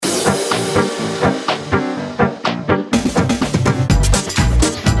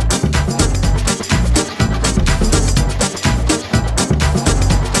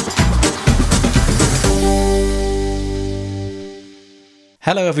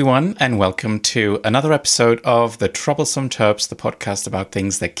Hello, everyone, and welcome to another episode of The Troublesome Terps, the podcast about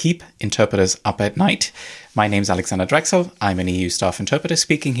things that keep interpreters up at night. My name's Alexander Drexel. I'm an EU staff interpreter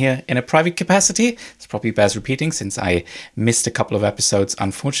speaking here in a private capacity. It's probably bears repeating since I missed a couple of episodes,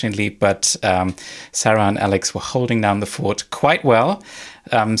 unfortunately, but Sarah and Alex were holding down the fort quite well.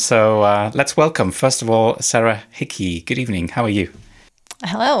 So let's welcome, first of all, Sarah Hickey. Good evening. How are you?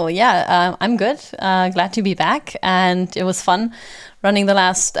 Hello. Yeah, I'm good. Glad to be back. And it was fun running the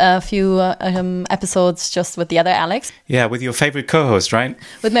last few episodes just with the other Alex. Yeah, with your favorite co-host, right?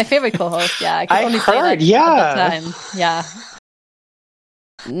 With my favorite co-host, yeah. I could only say that yeah. at the time. Yeah.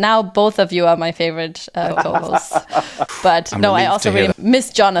 Now both of you are my favorite co-hosts. But no, I also really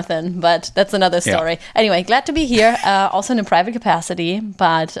miss Jonathan, but that's another story. Yeah. Anyway, glad to be here, also in a private capacity.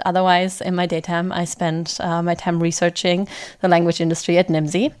 But otherwise, in my daytime, I spend my time researching the language industry at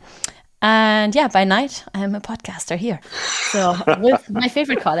NIMSY. And yeah, by night, I'm a podcaster here. So with my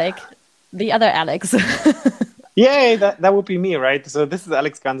favorite colleague, the other Alex. Yay, that would be me, right? So this is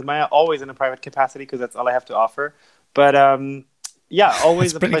Alex Gansmeyer, always in a private capacity because that's all I have to offer. But yeah,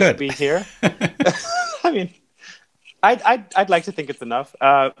 always a pleasure to be here. I mean, I'd like to think it's enough.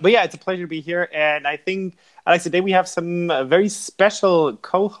 But yeah, it's a pleasure to be here. And I think, Alex, today we have some very special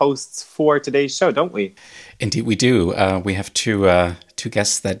co-hosts for today's show, don't we? Indeed, we do. We have two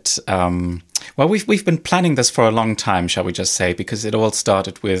guests that, well, we've been planning this for a long time, shall we just say, because it all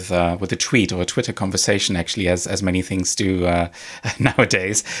started with a tweet or a Twitter conversation, actually, as many things do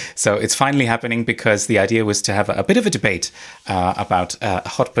nowadays. So it's finally happening because the idea was to have a bit of a debate about a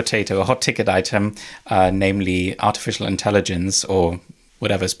hot potato, a hot ticket item, namely artificial intelligence or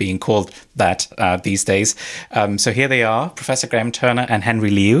whatever's being called that these days. So here they are, Professor Graham Turner and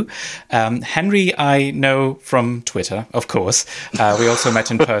Henry Liu. Henry, I know from Twitter, of course. We also met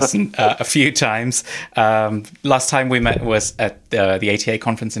in person a few times. Last time we met was at the ATA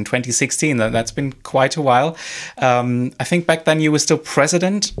conference in 2016. That's been quite a while. I think back then you were still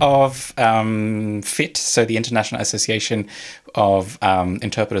president of FIT, so the International Association of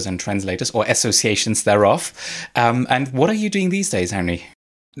Interpreters and Translators, or associations thereof. And what are you doing these days, Henry?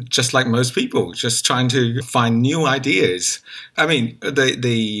 Just like most people, just trying to find new ideas. I mean,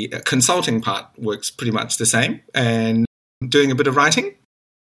 the consulting part works pretty much the same, and doing a bit of writing.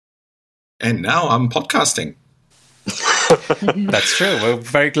 And now I'm podcasting. That's true. We're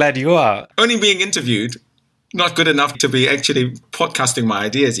very glad you are. Only being interviewed, not good enough to be actually podcasting my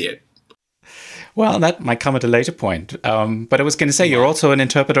ideas yet. Well, that might come at a later point. But I was going to say, you're also an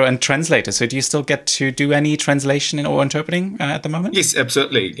interpreter and translator. So do you still get to do any translation or interpreting at the moment? Yes,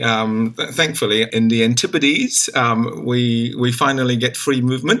 absolutely. Thankfully, in the Antipodes, we finally get free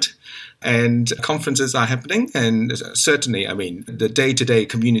movement and conferences are happening. And certainly, I mean, the day-to-day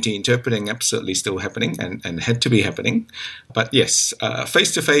community interpreting absolutely still happening and had to be happening. But yes,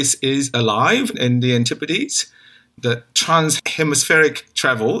 face-to-face is alive in the Antipodes. The trans-hemispheric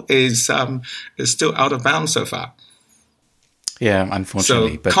travel is still out of bounds so far. Yeah,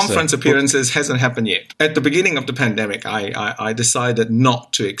 unfortunately. So conference appearances hasn't happened yet. At the beginning of the pandemic, I decided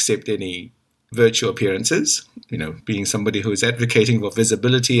not to accept any virtual appearances, you know, being somebody who is advocating for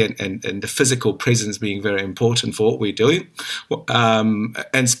visibility and the physical presence being very important for what we're doing. And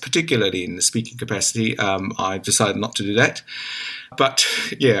particularly in the speaking capacity, I decided not to do that. But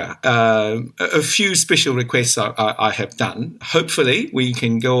yeah, a few special requests I have done. Hopefully, we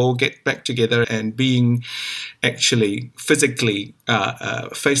can go get back together and being actually physically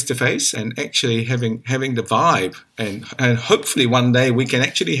face to face and actually having the vibe, and hopefully one day we can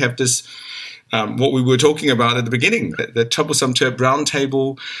actually have this. What we were talking about at the beginning, the Troublesome Terp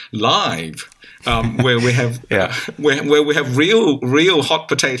Roundtable live, where we have where we have real hot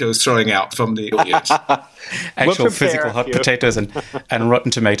potatoes throwing out from the audience. Actual physical hot potatoes and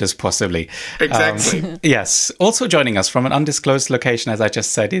rotten tomatoes, possibly. Exactly. Yes. Also joining us from an undisclosed location, as I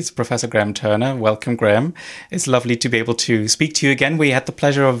just said, is Professor Graham Turner. Welcome, Graham. It's lovely to be able to speak to you again. We had the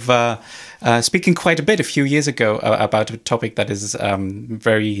pleasure of speaking quite a bit a few years ago about a topic that is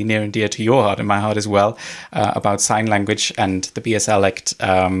very near and dear to your heart and my heart as well, about sign language and the BSL Act,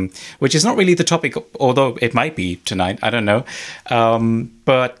 which is not really the topic, although it might be tonight. I don't know.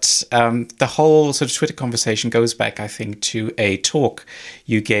 But the whole sort of Twitter conversation goes back, I think, to a talk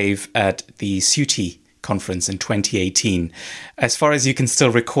you gave at the SUTI conference in 2018. As far as you can still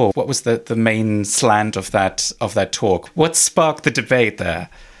recall, what was the main slant of that talk? What sparked the debate there?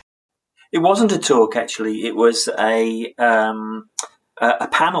 It wasn't a talk, actually. It was a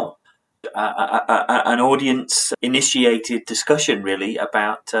panel, an audience-initiated discussion, really,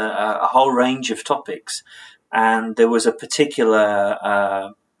 about a whole range of topics. And there was a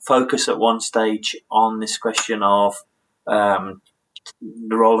particular focus at one stage on this question of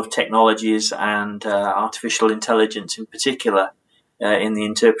the role of technologies and artificial intelligence in particular in the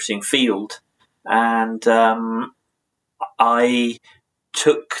interpreting field. And I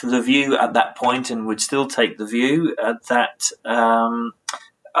took the view at that point, and would still take the view, that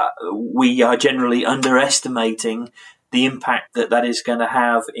we are generally underestimating the impact that is going to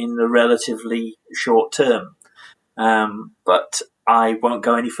have in the relatively short term. But I won't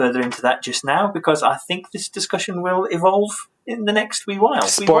go any further into that just now, because I think this discussion will evolve in the next wee while.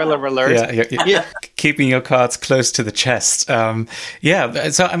 Spoiler alert! Yeah. Keeping your cards close to the chest. So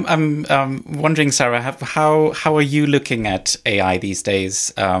I'm wondering, Sarah, how are you looking at AI these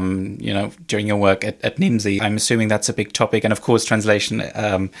days? During your work at NIMSY, I'm assuming that's a big topic, and of course, translation,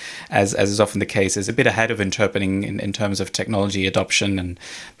 as is often the case, is a bit ahead of interpreting in terms of technology adoption and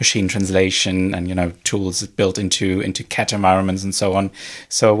machine translation, and tools built into CAT environments and so on.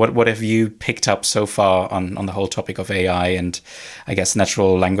 So, what have you picked up so far on the whole topic of AI and I guess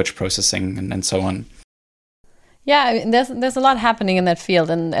natural language processing and so on? Yeah, I mean, there's a lot happening in that field,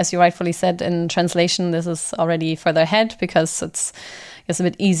 and as you rightfully said, in translation, this is already further ahead because it's a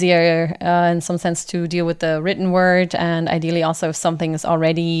bit easier in some sense to deal with the written word, and ideally also if something is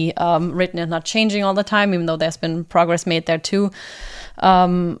already written and not changing all the time, even though there's been progress made there too.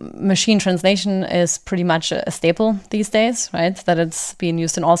 Machine translation is pretty much a staple these days, right? That it's being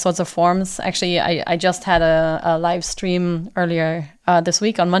used in all sorts of forms. Actually, I just had a live stream earlier this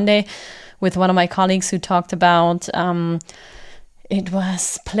week on Monday with one of my colleagues who talked about it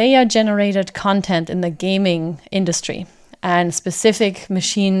was player-generated content in the gaming industry and specific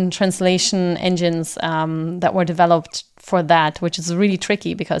machine translation engines that were developed for that, which is really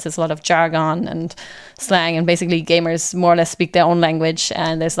tricky because there's a lot of jargon and slang, and basically gamers more or less speak their own language,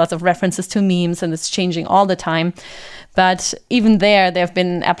 and there's lots of references to memes, and it's changing all the time. But even there have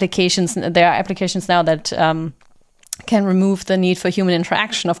been applications. There are applications now that can remove the need for human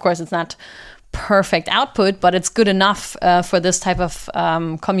interaction. Of course, it's not perfect output, but it's good enough for this type of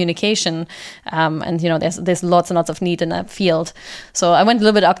communication. And there's lots and lots of need in that field. So I went a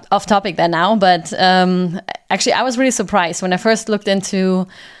little bit off topic there now, but actually I was really surprised when I first looked into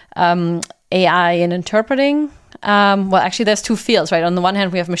AI and interpreting. Actually there's two fields, right? On the one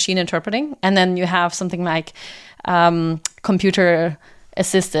hand, we have machine interpreting, and then you have something like computer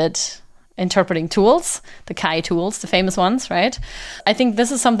assisted interpreting tools, the KAI tools, the famous ones, right? I think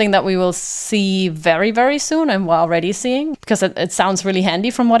this is something that we will see very, very soon, and we're already seeing, because it sounds really handy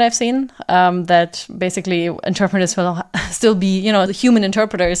from what I've seen, that basically interpreters will still be, the human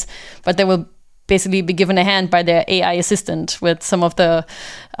interpreters, but they will basically be given a hand by their AI assistant with some of the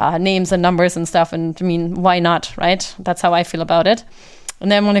names and numbers and stuff. And I mean, why not, right? That's how I feel about it.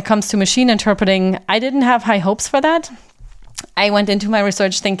 And then when it comes to machine interpreting, I didn't have high hopes for that. I went into my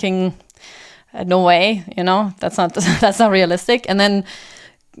research thinking, no way, that's not realistic. And then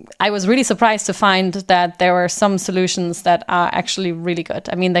I was really surprised to find that there were some solutions that are actually really good.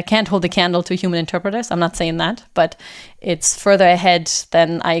 I mean, they can't hold a candle to human interpreters. I'm not saying that, but it's further ahead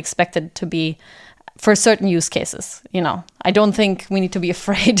than I expected to be for certain use cases. I don't think we need to be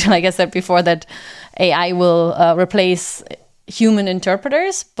afraid, like I said before, that AI will replace human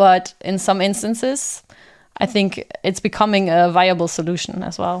interpreters, but in some instances, I think it's becoming a viable solution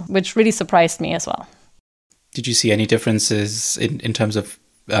as well, which really surprised me as well. Did you see any differences in terms of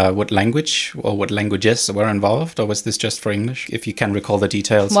what language or what languages were involved, or was this just for English, if you can recall the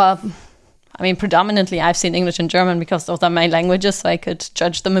details? Well, I mean, predominantly I've seen English and German because those are my languages, so I could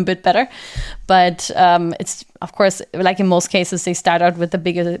judge them a bit better. But it's, of course, like in most cases, they start out with the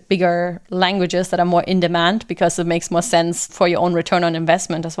bigger languages that are more in demand because it makes more sense for your own return on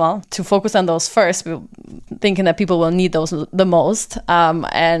investment as well. To focus on those first, thinking that people will need those the most.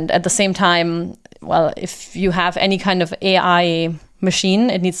 And at the same time, well, if you have any kind of AI machine,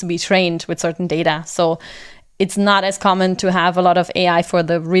 it needs to be trained with certain data. So it's not as common to have a lot of AI for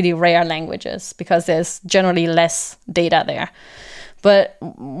the really rare languages because there's generally less data there. But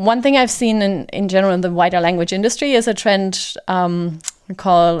one thing I've seen in general in the wider language industry is a trend we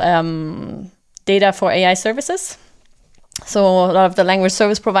call data for AI services. So a lot of the language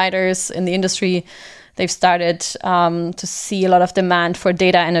service providers in the industry, they've started to see a lot of demand for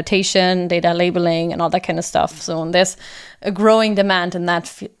data annotation, data labeling, and all that kind of stuff. So there's a growing demand in that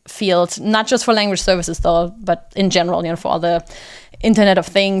field, not just for language services though, but in general, for all the Internet of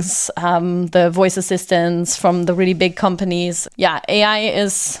Things, the voice assistants from the really big companies. Yeah, AI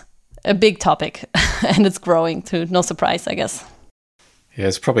is a big topic and it's growing to no surprise, I guess. Yeah,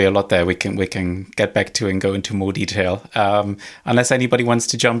 there's probably a lot there we can get back to and go into more detail. Unless anybody wants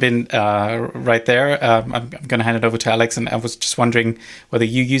to jump in right there, I'm going to hand it over to Alex. And I was just wondering whether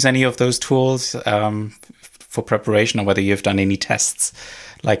you use any of those tools for preparation, or whether you've done any tests,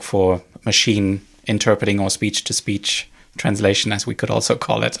 like for machine interpreting or speech-to-speech translation, as we could also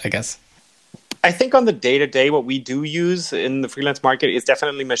call it, I guess. I think on the day-to-day, what we do use in the freelance market is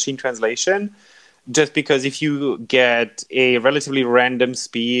definitely machine translation. Just because if you get a relatively random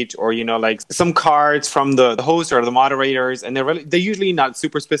speech, or like some cards from the host or the moderators, and they're usually not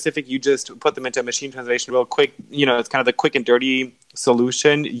super specific, you just put them into machine translation real quick. It's kind of the quick and dirty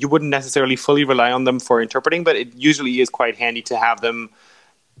solution. You wouldn't necessarily fully rely on them for interpreting, but it usually is quite handy to have them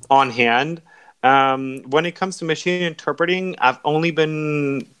on hand. When it comes to machine interpreting, I've only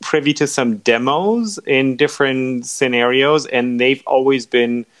been privy to some demos in different scenarios, and they've always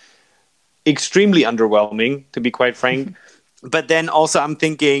been extremely underwhelming, to be quite frank. But then also I'm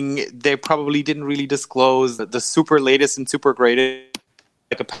thinking they probably didn't really disclose the super latest and super greatest,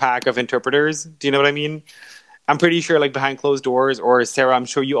 like a pack of interpreters. Do you know what I mean? I'm pretty sure like behind closed doors, or Sarah, I'm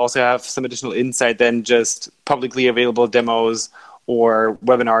sure you also have some additional insight than just publicly available demos or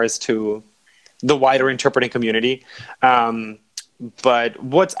webinars to the wider interpreting community. But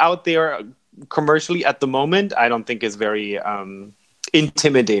what's out there commercially at the moment, I don't think is very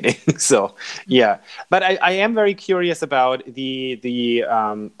intimidating. So yeah, but I am very curious about the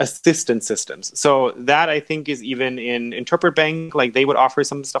assistant systems. So that I think is even in Interpret Bank, like they would offer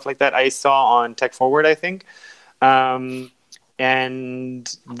some stuff like that. I saw on Tech Forward, I think. And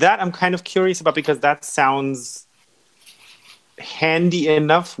that I'm kind of curious about, because that sounds handy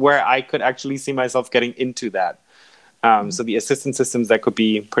enough where I could actually see myself getting into that. So the assistant systems, that could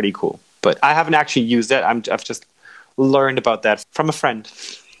be pretty cool. But I haven't actually used it. I've just learned about that from a friend.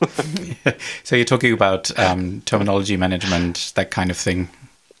 So you're talking about terminology management, that kind of thing.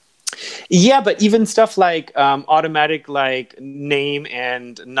 Yeah, but even stuff like automatic like name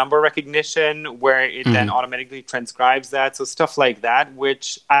and number recognition, where it then automatically transcribes that. So stuff like that,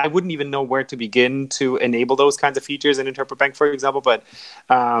 which I wouldn't even know where to begin to enable those kinds of features in Interpret Bank, for example. But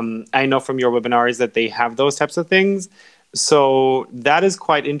I know from your webinars that they have those types of things. So that is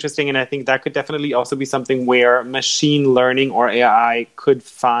quite interesting. And I think that could definitely also be something where machine learning or AI could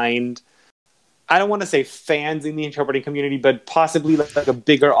find, I don't want to say fans in the interpreting community, but possibly like a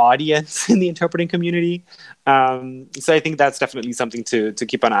bigger audience in the interpreting community. So I think that's definitely something to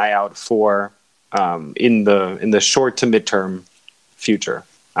keep an eye out for in the short to midterm future,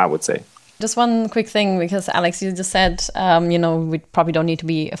 I would say. Just one quick thing, because Alex, you just said, we probably don't need to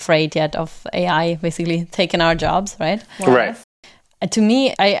be afraid yet of AI basically taking our jobs, right? Right. To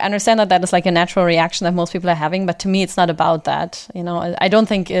me, I understand that is like a natural reaction that most people are having, but to me, it's not about that. I don't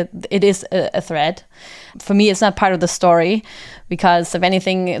think it is a threat. For me, it's not part of the story, because if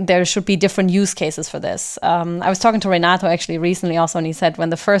anything, there should be different use cases for this. I was talking to Renato actually recently also, and he said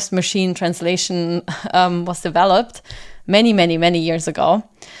when the first machine translation was developed many, many, many years ago,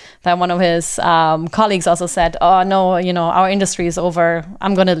 that one of his colleagues also said, oh, no, our industry is over.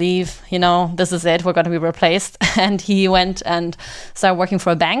 I'm going to leave. This is it. We're going to be replaced. And he went and started working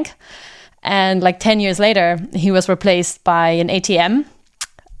for a bank. And like 10 years later, he was replaced by an ATM.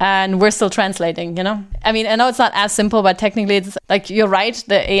 And we're still translating, I mean, I know it's not as simple, but technically it's like, you're right.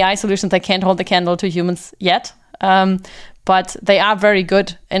 The AI solutions, they can't hold the candle to humans yet. But they are very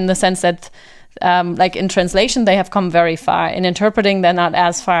good in the sense that like in translation, they have come very far. In interpreting, they're not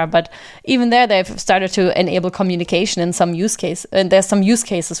as far, but even there, they've started to enable communication in some use case. And there's some use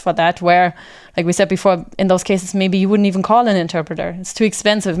cases for that where, like we said before, in those cases, maybe you wouldn't even call an interpreter. It's too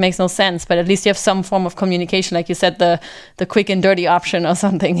expensive, makes no sense. But at least you have some form of communication, like you said, the quick and dirty option or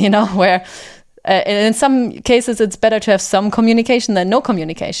something, where in some cases, it's better to have some communication than no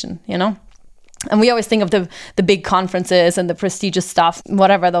communication, And we always think of the big conferences and the prestigious stuff,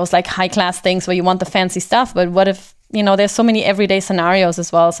 whatever, those like high class things where you want the fancy stuff. But what if, there's so many everyday scenarios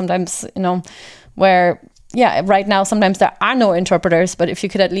as well. Sometimes, where, right now, sometimes there are no interpreters, but if you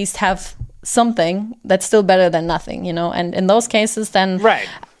could at least have something, that's still better than nothing, And in those cases, then right.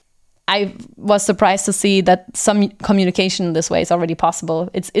 I was surprised to see that some communication this way is already possible.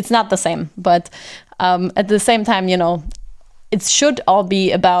 It's not the same, but at the same time, it should all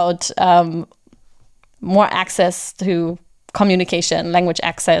be about more access to communication, language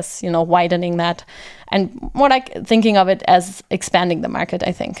access, widening that, and more like thinking of it as expanding the market,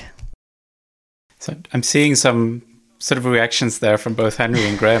 I think. So I'm seeing some sort of reactions there from both Henry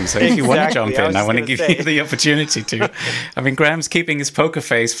and Graham. So if you want to jump in, I want to give you the opportunity to. I mean, Graham's keeping his poker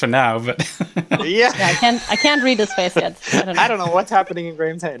face for now, but yeah, I can't read his face yet. I don't know what's happening in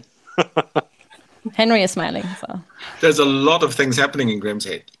Graham's head. Henry is smiling. So there's a lot of things happening in Graham's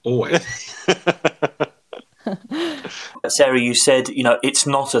head, always. Sarah, you said, it's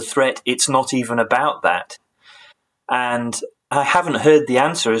not a threat. It's not even about that. And I haven't heard the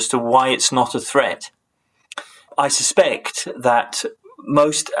answer as to why it's not a threat. I suspect that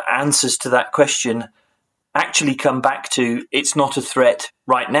most answers to that question actually come back to it's not a threat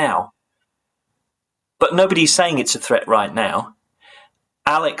right now. But nobody's saying it's a threat right now.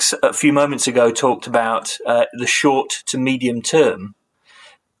 Alex, a few moments ago, talked about the short to medium term.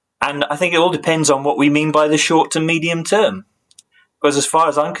 And I think it all depends on what we mean by the short to medium term. Because as far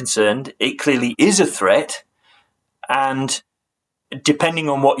as I'm concerned, it clearly is a threat. And depending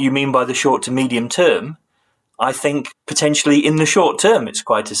on what you mean by the short to medium term, I think potentially in the short term, it's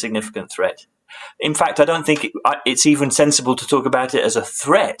quite a significant threat. In fact, I don't think it's even sensible to talk about it as a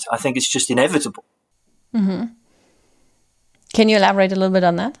threat. I think it's just inevitable. Mm-hmm. Can you elaborate a little bit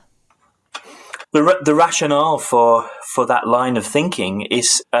on that? The rationale for that line of thinking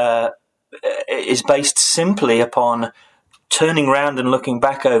is based simply upon turning around and looking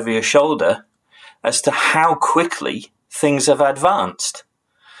back over your shoulder as to how quickly things have advanced.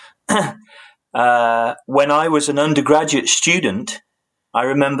 When I was an undergraduate student, I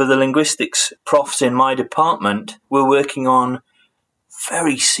remember the linguistics profs in my department were working on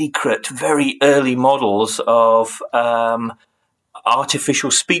very secret, very early models of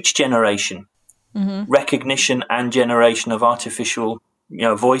artificial speech generation, recognition and generation of artificial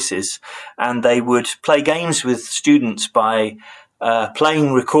voices. And they would play games with students by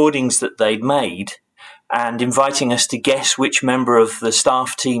playing recordings that they'd made and inviting us to guess which member of the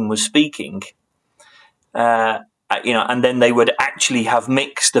staff team was speaking. And then they would actually have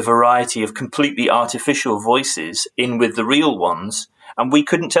mixed a variety of completely artificial voices in with the real ones, and we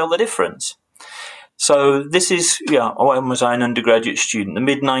couldn't tell the difference. So this is, when was I an undergraduate student? The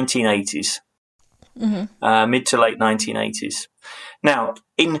mid-1980s, mid to late 1980s. Now,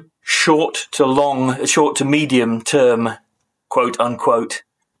 in short to medium term, quote unquote,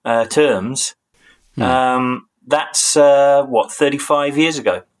 terms, that's 35 years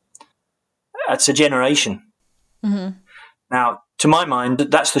ago. That's a generation. Now, to my mind,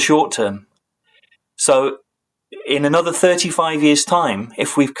 that's the short term. So in another 35 years' time,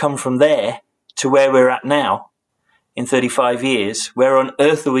 if we've come from there to where we're at now, in 35 years, where on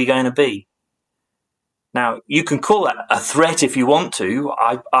earth are we going to be? Now, you can call that a threat if you want to.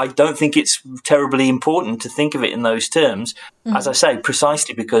 I don't think it's terribly important to think of it in those terms, as I say,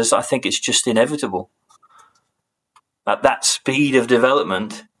 precisely because I think it's just inevitable. At that speed of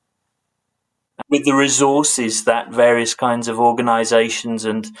development, with the resources that various kinds of organizations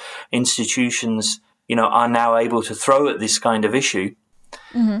and institutions, are now able to throw at this kind of issue,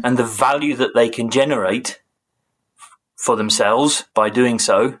 and the value that they can generate for themselves by doing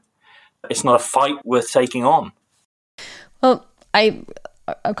so, it's not a fight worth taking on. Well, I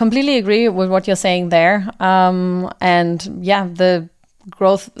completely agree with what you're saying there. The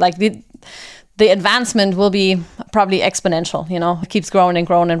growth, the advancement will be probably exponential, it keeps growing and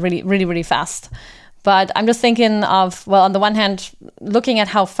growing and really, really, really fast. But I'm just thinking of, on the one hand, looking at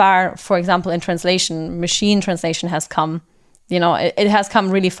how far, for example, in translation, machine translation has come. It has come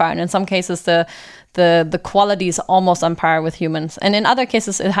really far. And in some cases, the quality is almost on par with humans. And in other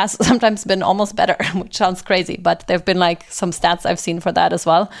cases, it has sometimes been almost better, which sounds crazy. But there have been some stats I've seen for that as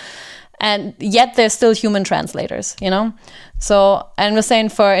well. And yet there's still human translators, So, and we're saying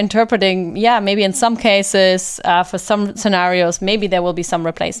for interpreting, maybe in some cases, for some scenarios, maybe there will be some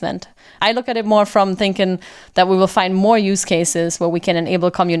replacement. I look at it more from thinking that we will find more use cases where we can enable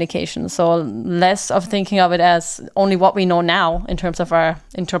communication. So less of thinking of it as only what we know now in terms of our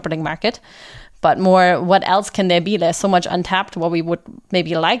interpreting market, but more what else can there be? There's so much untapped where we would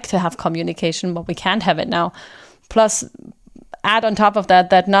maybe like to have communication, but we can't have it now. Plus, add on top of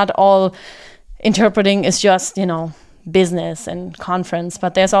that not all interpreting is just, business and conference,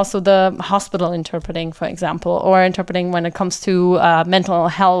 but there's also the hospital interpreting, for example, or interpreting when it comes to mental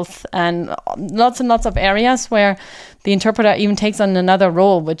health and lots and lots of areas where the interpreter even takes on another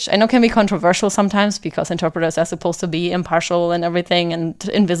role, which I know can be controversial sometimes because interpreters are supposed to be impartial and everything and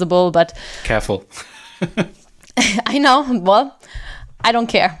invisible, but... Careful. I know. Well, I don't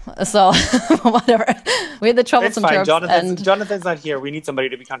care. So whatever. We're the troublesome It's fine. Terps. Jonathan's not here. We need somebody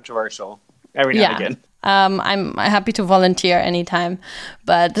to be controversial every now and again. I'm happy to volunteer anytime.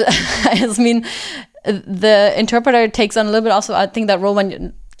 But I mean, the interpreter takes on a little bit also, I think, that role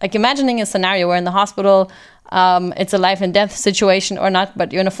when, imagining a scenario where in the hospital, it's a life and death situation or not,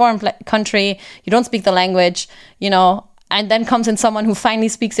 but you're in a foreign country, you don't speak the language, and then comes in someone who finally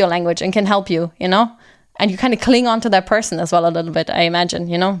speaks your language and can help you, And you kind of cling on to that person as well a little bit, I imagine,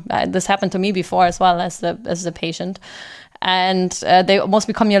 This happened to me before as well as the patient. And they almost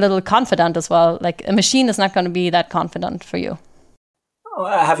become your little confidant as well. Like a machine is not going to be that confidant for you.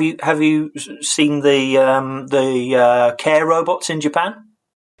 Have you seen the care robots in Japan?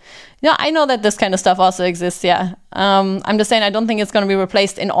 Yeah, I know that this kind of stuff also exists, yeah. I'm just saying I don't think it's going to be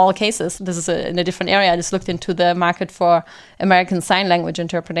replaced in all cases. This is in a different area. I just looked into the market for American Sign Language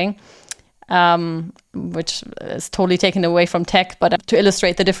interpreting, which is totally taken away from tech, but to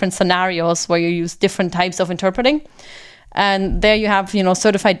illustrate the different scenarios where you use different types of interpreting. And there you have,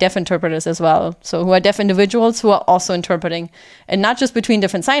 certified deaf interpreters as well. So who are deaf individuals who are also interpreting. And not just between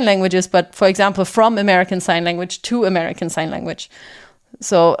different sign languages, but, for example, from American Sign Language to American Sign Language.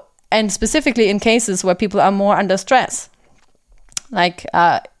 So, and specifically in cases where people are more under stress, like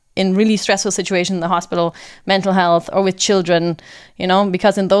in really stressful situations in the hospital, mental health, or with children,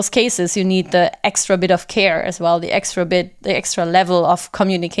 because in those cases you need the extra bit of care as well, the extra level of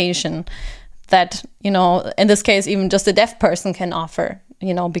communication that, in this case, even just a deaf person can offer,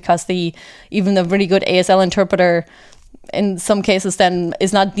 because even the really good ASL interpreter in some cases then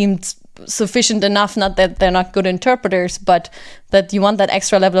is not deemed sufficient enough, not that they're not good interpreters, but that you want that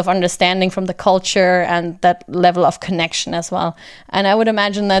extra level of understanding from the culture and that level of connection as well. And I would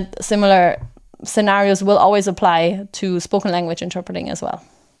imagine that similar scenarios will always apply to spoken language interpreting as well.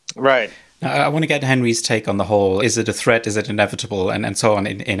 Right. Now, I want to get Henry's take on the whole, is it a threat, is it inevitable, and so on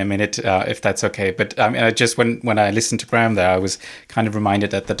in a minute, if that's okay. But just when I listened to Graham there, I was kind of reminded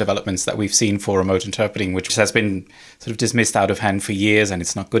that the developments that we've seen for remote interpreting, which has been sort of dismissed out of hand for years, and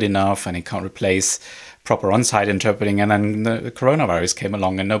it's not good enough, and it can't replace proper on-site interpreting. And then the coronavirus came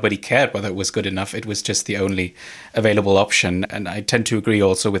along and nobody cared whether it was good enough. It was just the only available option. And I tend to agree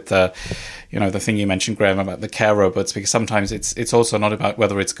also with the thing you mentioned, Graham, about the care robots, because sometimes it's also not about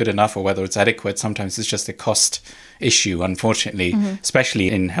whether it's good enough or whether it's adequate. Sometimes it's just a cost issue, unfortunately,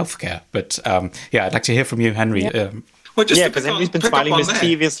 especially in healthcare. But I'd like to hear from you, Henry. Yeah. Because Henry's been smiling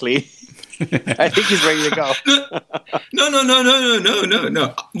mischievously. I think he's ready to go.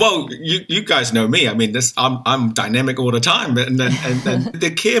 No. Well, you guys know me. I mean, I'm dynamic all the time, and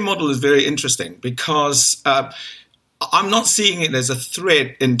the care model is very interesting because I'm not seeing it as a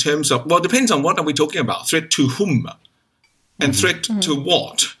threat in terms of, well, it depends on what are we talking about. Threat to whom and threat to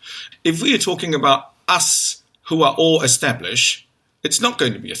what? If we are talking about us who are all established, it's not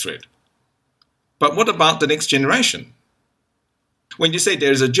going to be a threat. But what about the next generation? When you say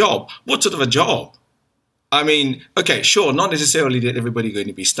there's a job, what sort of a job? I mean, okay, sure, not necessarily that everybody going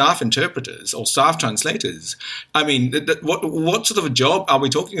to be staff interpreters or staff translators. I mean, what sort of a job are we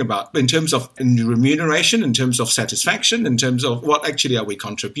talking about in terms of remuneration, in terms of satisfaction, in terms of what actually are we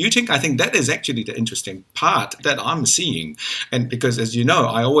contributing? I think that is actually the interesting part that I'm seeing. And because, as you know,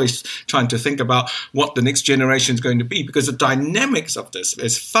 I always trying to think about what the next generation is going to be, because the dynamics of this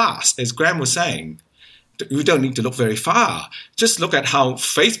is fast, as Graham was saying. We don't need to look very far. Just look at how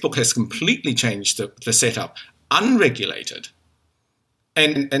Facebook has completely changed the setup, unregulated.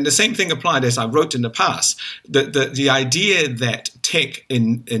 And the same thing applied as I wrote in the past. The idea that tech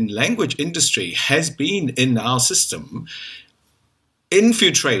in language industry has been in our system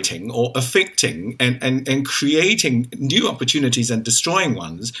infiltrating or affecting and creating new opportunities and destroying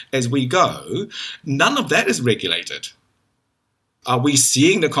ones as we go, none of that is regulated. Are we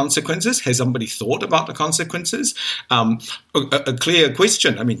seeing the consequences? Has somebody thought about the consequences? A clear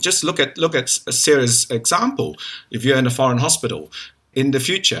question. I mean, just look at Sarah's example. If you're in a foreign hospital in the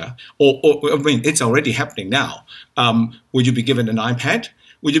future, or I mean, it's already happening now. Would you be given an iPad?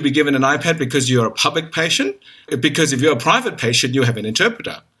 Would you be given an iPad because you're a public patient? Because if you're a private patient, you have an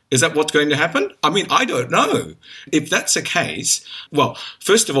interpreter. Is that what's going to happen? I mean, I don't know. If that's the case, well,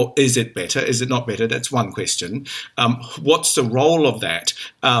 first of all, is it better? Is it not better? That's one question. What's the role of that?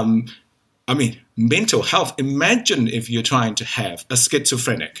 I mean, mental health. Imagine if you're trying to have a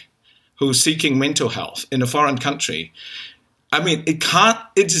schizophrenic who's seeking mental health in a foreign country. I mean, it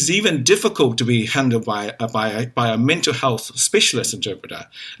is even difficult to be handled by a mental health specialist interpreter,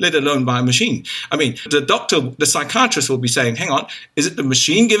 let alone by a machine. I mean, the psychiatrist will be saying, hang on, is it the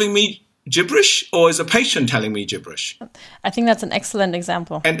machine giving me gibberish or is a patient telling me gibberish? I think that's an excellent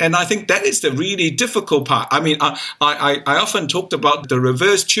example. And I think that is the really difficult part. I mean, I often talked about the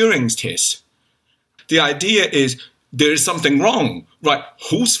reverse Turing's test. The idea is there is something wrong, right?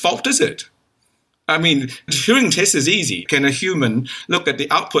 Whose fault is it? I mean, the Turing test is easy. Can a human look at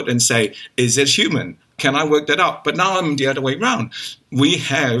the output and say, is it human? Can I work that out? But now I'm the other way around. We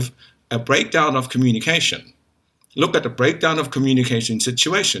have a breakdown of communication. Look at the breakdown of communication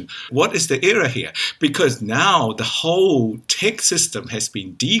situation. What is the error here? Because now the whole tech system has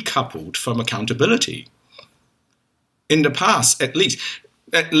been decoupled from accountability. In the past, at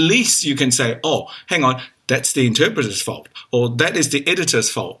least you can say, oh, hang on, that's the interpreter's fault, or that is the editor's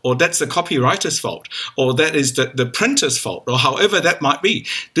fault, or that's the copywriter's fault, or that is the printer's fault, or however that might be.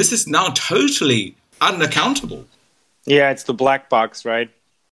 This is now totally unaccountable. Yeah, it's the black box, right?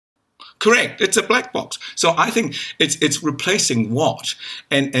 Correct. It's a black box. So I think it's replacing what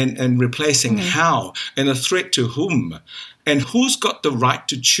and replacing how, and a threat to whom. And who's got the right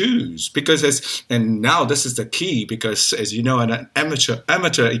to choose? Because and now this is the key, because as you know, an amateur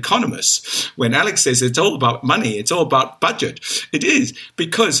economist, when Alex says it's all about money, it's all about budget, it is.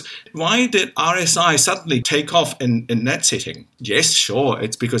 Because why did RSI suddenly take off in that setting? Yes, sure,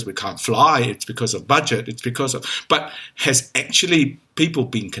 it's because we can't fly, it's because of budget, but has actually people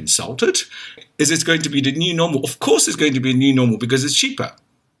been consulted? Is this going to be the new normal? Of course it's going to be a new normal because it's cheaper.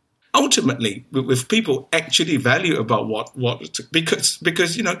 Ultimately, with people actually value about because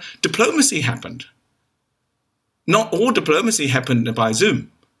diplomacy happened. Not all diplomacy happened by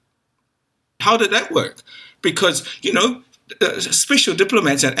Zoom. How did that work? Because special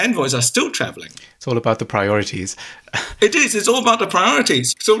diplomats and envoys are still traveling. It's all about the priorities. It is. It's all about the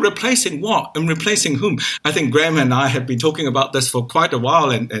priorities. So replacing what and replacing whom? I think Graham and I have been talking about this for quite a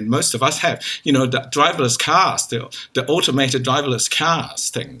while, and most of us have. The driverless cars, the automated driverless cars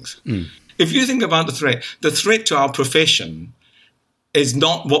things. If you think about the threat to our profession is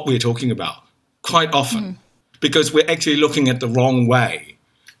not what we're talking about quite often, because we're actually looking at the wrong way.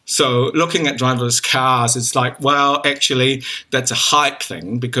 So looking at driverless cars, it's like, well, actually, that's a hype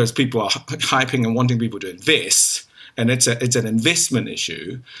thing because people are hyping and wanting people to invest. And it's an investment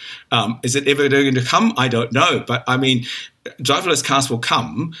issue. Is it ever going to come? I don't know. But, I mean, driverless cars will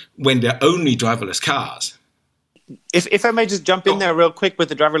come when they're only driverless cars. If I may just jump in there real quick with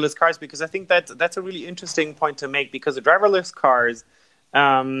the driverless cars, because I think that's a really interesting point to make, because the driverless cars,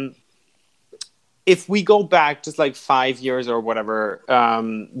 if we go back just like 5 years or whatever,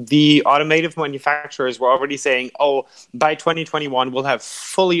 the automotive manufacturers were already saying, by 2021, we'll have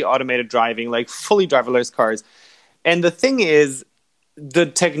fully automated driving, like fully driverless cars. And the thing is, the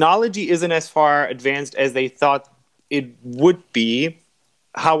technology isn't as far advanced as they thought it would be.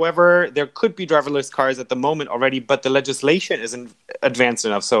 However, there could be driverless cars at the moment already, but the legislation isn't advanced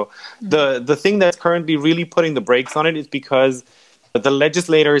enough. So the thing that's currently really putting the brakes on it is because the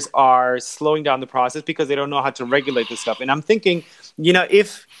legislators are slowing down the process because they don't know how to regulate this stuff. And I'm thinking,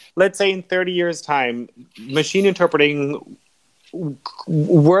 if, let's say in 30 years' time, machine interpreting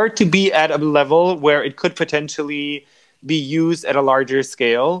were to be at a level where it could potentially be used at a larger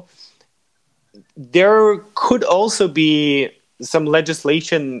scale, there could also be some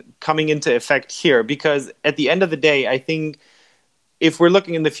legislation coming into effect here, because at the end of the day, I think if we're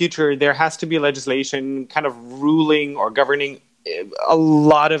looking in the future, there has to be legislation kind of ruling or governing a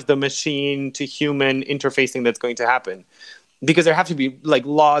lot of the machine to human interfacing that's going to happen. Because there have to be like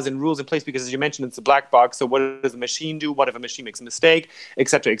laws and rules in place, because as you mentioned, it's a black box. So what does the machine do? What if a machine makes a mistake, et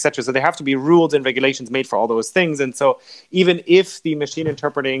cetera, et cetera? So there have to be rules and regulations made for all those things. And so even if the machine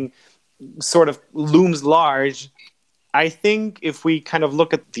interpreting sort of looms large, I think if we kind of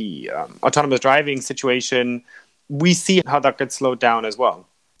look at the autonomous driving situation, we see how that gets slowed down as well.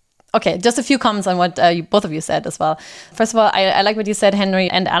 Okay, just a few comments on what both of you said as well. First of all, I like what you said, Henry,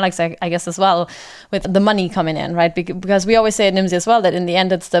 and Alex, I guess as well, with the money coming in, right? Because we always say at Nimdzi as well that in the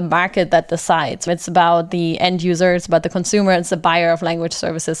end, it's the market that decides. It's about the end user, it's about the consumer, it's the buyer of language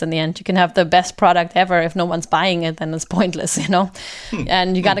services in the end. You can have the best product ever. If no one's buying it, then it's pointless,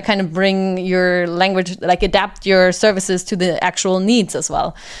 And you got to kind of bring your language, like adapt your services to the actual needs as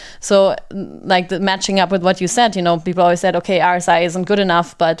well. So like the matching up with what you said, people always said, okay, RSI isn't good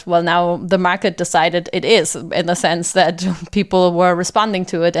enough, but now the market decided it is, in the sense that people were responding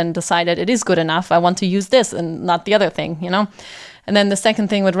to it and decided it is good enough. I want to use this and not the other thing, And then the second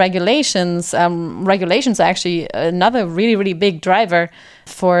thing with regulations, regulations are actually another really, really big driver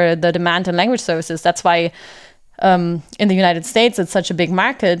for the demand in language services. That's why in the United States, it's such a big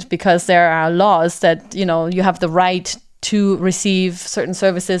market, because there are laws that, you have the right to receive certain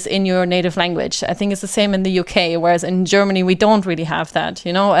services in your native language. I think it's the same in the UK, whereas in Germany, we don't really have that,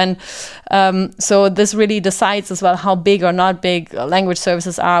 And so this really decides as well how big or not big language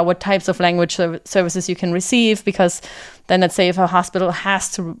services are, what types of language services you can receive, because then let's say if a hospital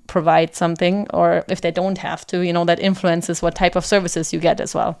has to provide something, or if they don't have to, that influences what type of services you get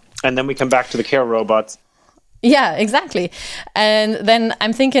as well. And then we come back to the care robots. Yeah, exactly. And then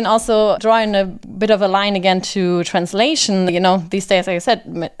I'm thinking also drawing a bit of a line again to translation. These days, like I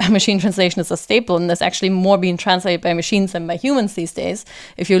said, machine translation is a staple, and there's actually more being translated by machines than by humans these days,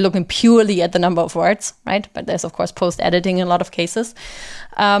 if you're looking purely at the number of words, right? But there's, of course, post-editing in a lot of cases.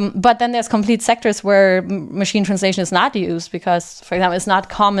 But then there's complete sectors where machine translation is not used because, for example, it's not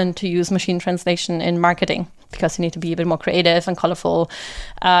common to use machine translation in marketing. because you need to be a bit more creative and colorful.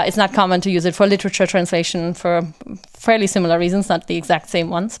 It's not common to use it for literature translation for fairly similar reasons, not the exact same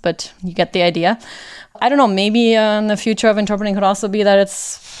ones, but you get the idea. I don't know, maybe the future of interpreting could also be that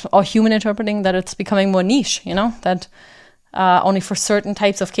it's, or human interpreting, that it's becoming more niche, that only for certain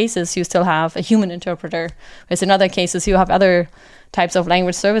types of cases you still have a human interpreter, whereas in other cases you have other types of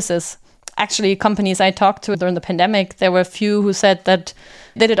language services. Actually, companies I talked to during the pandemic, there were a few who said that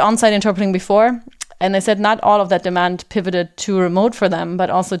they did on-site interpreting before, and they said not all of that demand pivoted to remote for them, but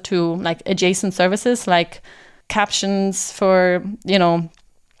also to like adjacent services like captions for,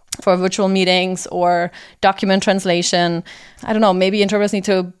 for virtual meetings or document translation. I don't know, maybe interpreters need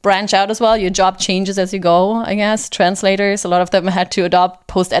to branch out as well. Your job changes as you go, I guess. Translators, a lot of them had to adopt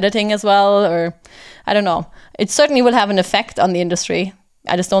post-editing as well, or I don't know. It certainly will have an effect on the industry.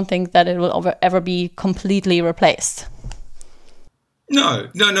 I just don't think that it will ever be completely replaced. No.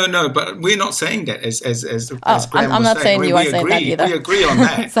 But we're not saying that as Graham I'm not was saying you are saying that either. We agree on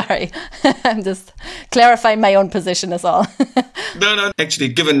that. Sorry, I'm just clarifying my own position as well. No. Actually,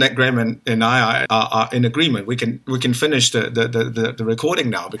 given that Graham and I are in agreement, we can finish the recording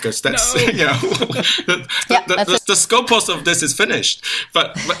now, because that's the scope of this is finished.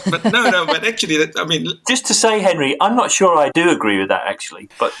 But no. But actually, I mean, just to say, Henry, I'm not sure I do agree with that actually.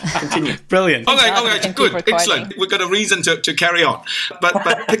 But continue. Brilliant. Okay, good, excellent. We've got a reason to carry on. But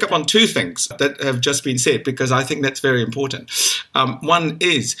pick up on two things that have just been said, because I think that's very important. One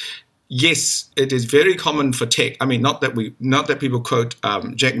is, yes, it is very common for tech. I mean, not that people quote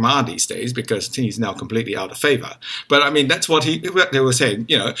Jack Ma these days, because he's now completely out of favor. But I mean, that's what they were saying.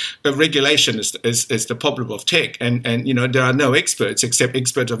 Regulation is the problem of tech, and there are no experts except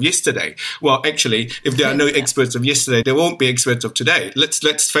experts of yesterday. Well, actually, if there are no experts of yesterday, there won't be experts of today.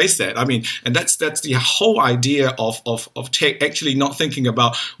 Let's face that. I mean, and that's the whole idea of tech actually not thinking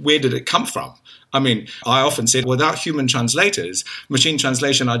about where did it come from. I mean, I often said, without human translators, machine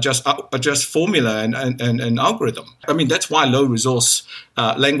translation are just formula and algorithm. I mean, that's why low resource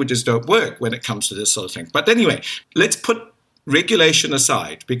languages don't work when it comes to this sort of thing. But anyway, let's put regulation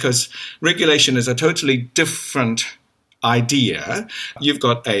aside, because regulation is a totally different idea. You've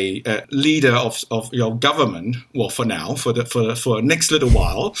got a leader of your government, well, for now, for the next little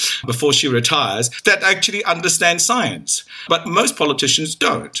while, before she retires, that actually understands science. But most politicians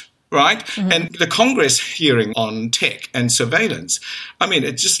don't. Right? Mm-hmm. And the Congress hearing on tech and surveillance, I mean,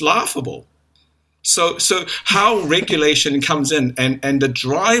 it's just laughable. So how regulation comes in and the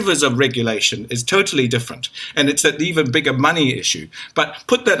drivers of regulation is totally different. And it's an even bigger money issue. But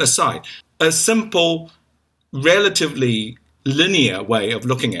put that aside, a simple, relatively linear way of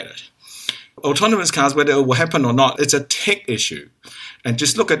looking at it. Autonomous cars, whether it will happen or not, it's a tech issue. And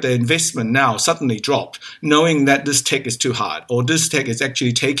just look at the investment now suddenly dropped, knowing that this tech is too hard, or this tech is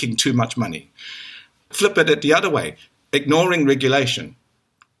actually taking too much money. Flip it the other way, ignoring regulation.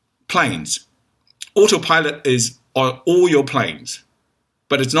 Planes. Autopilot is on all your planes,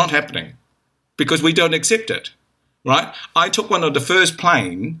 but it's not happening because we don't accept it, right? I took one of the first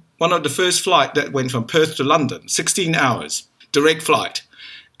flight that went from Perth to London, 16 hours, direct flight.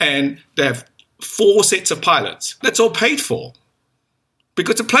 And they have 4 sets of pilots. That's all paid for.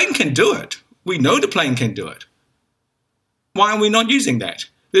 Because the plane can do it. We know the plane can do it. Why are we not using that?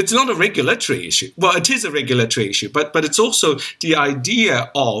 It's not a regulatory issue. Well, it is a regulatory issue, but it's also the idea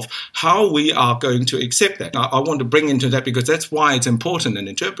of how we are going to accept that. I want to bring into that because that's why it's important in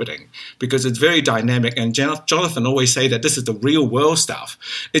interpreting, because it's very dynamic. And Jonathan always say that this is the real world stuff.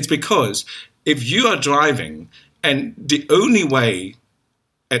 It's because if you are driving and the only way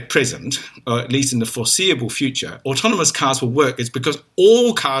at present, or at least in the foreseeable future, autonomous cars will work is because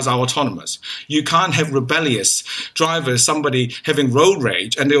all cars are autonomous. You can't have rebellious drivers, somebody having road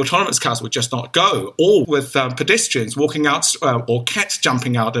rage, and the autonomous cars will just not go, or with pedestrians walking out or cats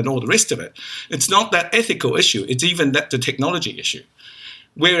jumping out and all the rest of it. It's not that ethical issue. It's even that the technology issue.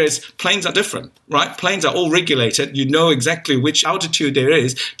 Whereas planes are different, right? Planes are all regulated. You know exactly which altitude there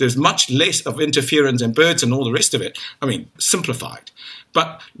is. There's much less of interference and birds and all the rest of it. I mean, simplified.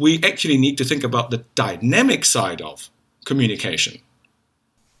 But we actually need to think about the dynamic side of communication.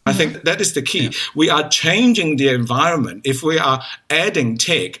 I think that is the key. Yeah. We are changing the environment. If we are adding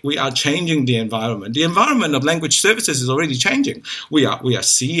tech, we are changing the environment. The environment of language services is already changing. We are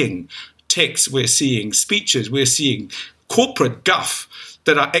seeing text, we're seeing speeches, we're seeing corporate guff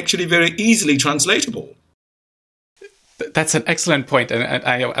that are actually very easily translatable. That's an excellent point, and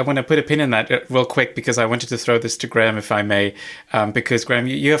I want to put a pin in that real quick because I wanted to throw this to Graham, if I may, because Graham,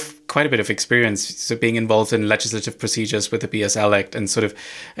 you have quite a bit of experience, so being involved in legislative procedures with the BSL Act, and sort of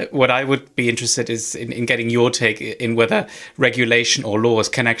what I would be interested is in getting your take in whether regulation or laws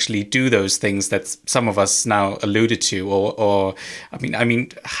can actually do those things that some of us now alluded to, or I mean,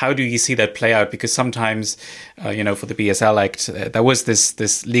 how do you see that play out? Because sometimes, for the BSL Act, there was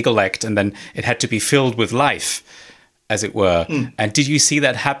this legal act, and then it had to be filled with life, as it were. And did you see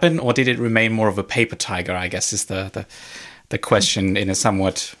that happen, or did it remain more of a paper tiger, I guess, is the question in a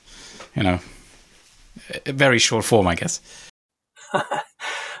somewhat, very short form, I guess.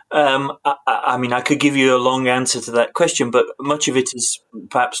 I mean, I could give you a long answer to that question, but much of it is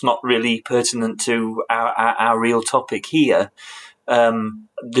perhaps not really pertinent to our real topic here.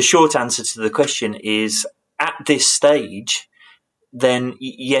 The short answer to the question is, at this stage, then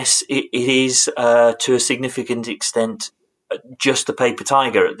yes, it is to a significant extent just a paper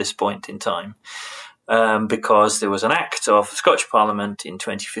tiger at this point in time. Because there was an act of the Scottish Parliament in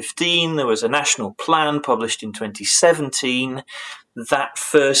 2015, there was a national plan published in 2017. That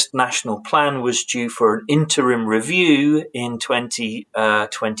first national plan was due for an interim review in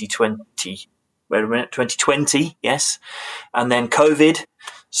 2020, yes, and then COVID.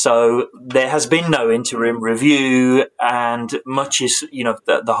 So there has been no interim review, and much is,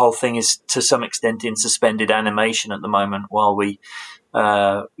 the whole thing is to some extent in suspended animation at the moment while we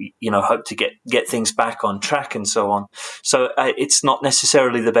hope to get things back on track and so on. So it's not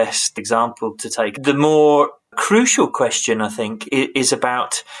necessarily the best example to take. The more crucial question, I think, is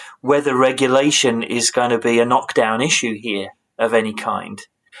about whether regulation is going to be a knockdown issue here of any kind.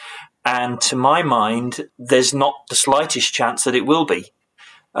 And to my mind, there's not the slightest chance that it will be.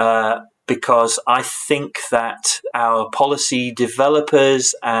 Because I think that our policy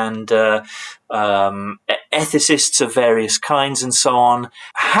developers and ethicists of various kinds and so on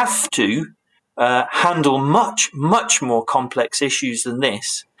have to handle much, much more complex issues than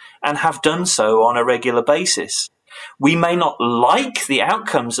this, and have done so on a regular basis. We may not like the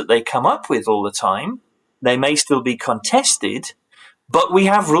outcomes that they come up with all the time. They may still be contested, but we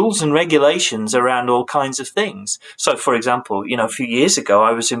have rules and regulations around all kinds of things. So, for example, a few years ago,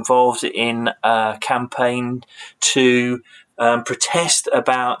 I was involved in a campaign to protest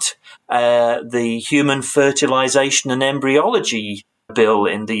about the human fertilization and embryology bill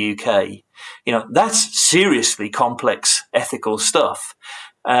in the UK. That's seriously complex ethical stuff.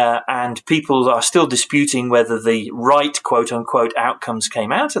 And people are still disputing whether the right, quote unquote, outcomes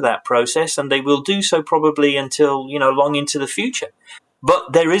came out of that process, and they will do so probably until, long into the future.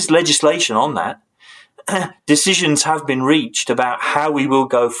 But there is legislation on that. Decisions have been reached about how we will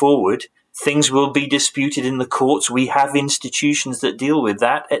go forward. Things will be disputed in the courts. We have institutions that deal with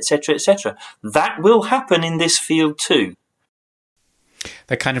that, etc., etc. That will happen in this field too.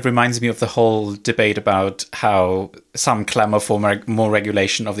 That kind of reminds me of the whole debate about how some clamor for more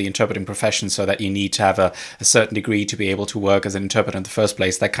regulation of the interpreting profession, so that you need to have a certain degree to be able to work as an interpreter in the first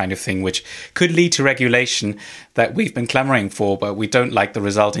place, that kind of thing, which could lead to regulation that we've been clamoring for, but we don't like the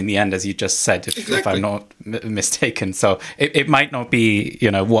result in the end, as you just said, if I'm not mistaken. So it might not be,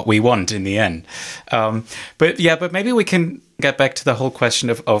 what we want in the end. But maybe we can get back to the whole question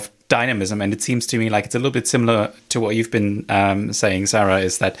of dynamism, and it seems to me like it's a little bit similar to what you've been saying, Sarah,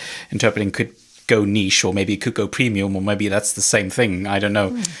 is that interpreting could go niche, or maybe it could go premium, or maybe that's the same thing. I don't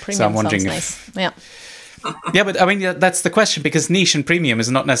know. So I'm wondering if... Nice. Yeah, but I mean, that's the question, because niche and premium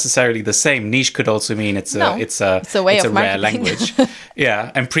is not necessarily the same. Niche could also mean it's a rare language. Yeah,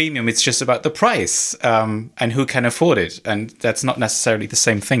 and premium, it's just about the price and who can afford it, and that's not necessarily the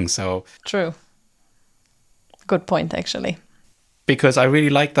same thing. So true. Good point, actually. Because I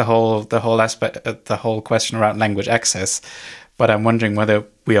really like the whole aspect, the whole question around language access, but I'm wondering whether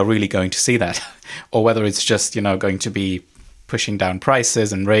we are really going to see that, or whether it's just going to be pushing down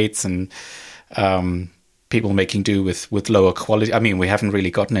prices and rates and people making do with lower quality. I mean, we haven't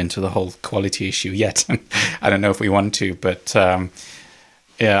really gotten into the whole quality issue yet. I don't know if we want to, but I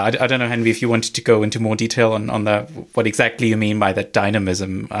don't know, Henry, if you wanted to go into more detail on what exactly you mean by that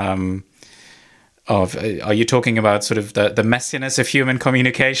dynamism. Are you talking about sort of the messiness of human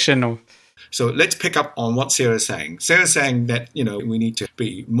communication? Or? So let's pick up on what Sarah's saying. Sarah's saying that, we need to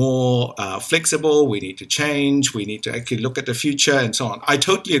be more flexible, we need to change, we need to actually look at the future and so on. I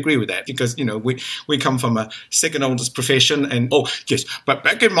totally agree with that because, we come from a second oldest profession and, yes, but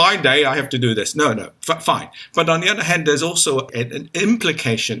back in my day, I have to do this. No, fine. But on the other hand, there's also an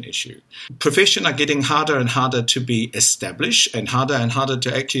implication issue. Professions are getting harder and harder to be established and harder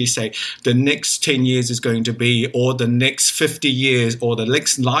to actually say the next 10 years is going to be, or the next 50 years, or the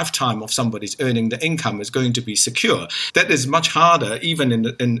next lifetime of somebody's earning the income is going to be secure. That is much harder even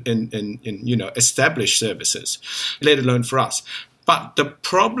in established services, let alone for us. But the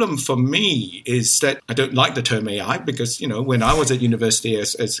problem for me is that I don't like the term AI because, when I was at university,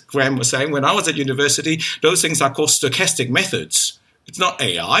 as Graham was saying, when I was at university, those things are called stochastic methods. It's not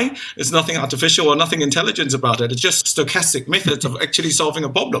AI. It's nothing artificial or nothing intelligent about it. It's just stochastic methods of actually solving a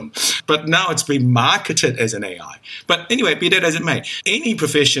problem. But now it's been marketed as an AI. But anyway, be that as it may, any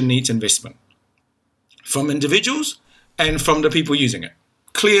profession needs investment from individuals and from the people using it.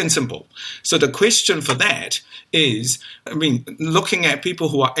 Clear and simple. So the question for that is, looking at people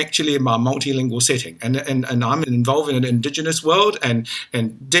who are actually in my multilingual setting, and I'm involved in an indigenous world, and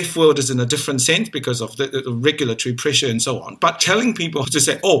deaf world is in a different sense because of the regulatory pressure and so on. But telling people to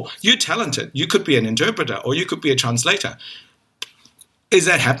say, oh, you're talented, you could be an interpreter or you could be a translator. Is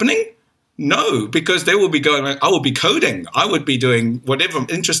that happening? No, because they will be going, I will be coding. I would be doing whatever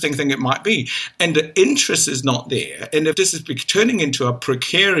interesting thing it might be. And the interest is not there. And if this is turning into a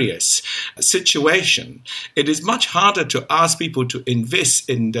precarious situation, it is much harder to ask people to invest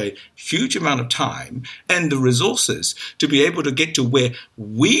in the huge amount of time and the resources to be able to get to where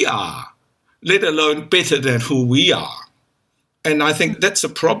we are, let alone better than who we are. And I think that's a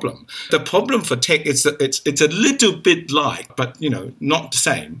problem. The problem for tech is that it's a little bit like, but not the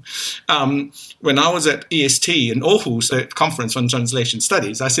same. When I was at EST in Aarhus, a conference on translation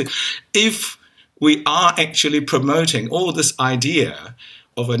studies, I said, if we are actually promoting all this idea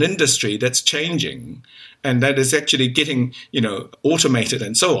of an industry that's changing and that is actually getting, automated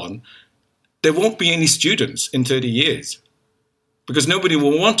and so on, there won't be any students in 30 years because nobody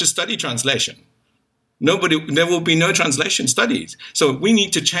will want to study translation. There will be no translation studies. So we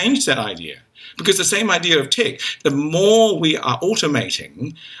need to change that idea because the same idea of tech, the more we are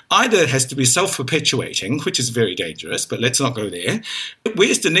automating, either it has to be self-perpetuating, which is very dangerous, but let's not go there.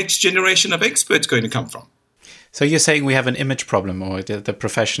 Where's the next generation of experts going to come from? So you're saying we have an image problem, or the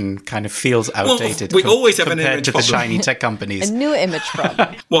profession kind of feels outdated? Well, we always have an image to problem. The shiny tech companies. A new image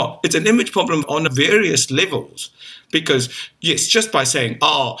problem. Well, it's an image problem on various levels because, yes, just by saying,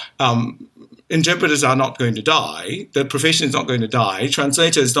 interpreters are not going to die, the profession is not going to die,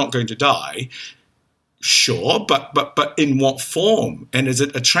 translator is not going to die. Sure, but in what form? And is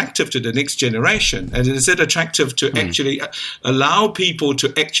it attractive to the next generation? And is it attractive to actually allow people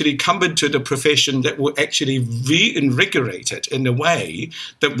to actually come into the profession that will actually reinvigorate it in the way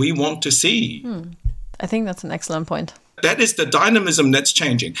that we want to see? I think that's an excellent point. That is the dynamism that's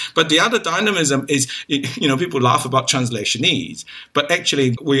changing. But the other dynamism is, people laugh about translationese, but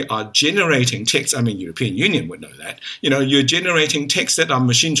actually we are generating texts. European Union would know that. You're generating texts that are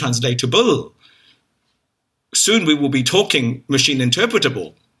machine translatable. Soon we will be talking machine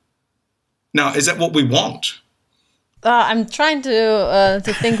interpretable. Now, is that what we want? I'm trying to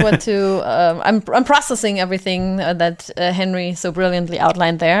think what to. I'm processing everything that Henry so brilliantly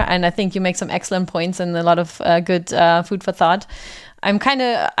outlined there, and I think you make some excellent points and a lot of good food for thought. I'm kind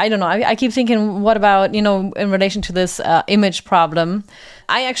of, I don't know. I keep thinking, what about in relation to this image problem?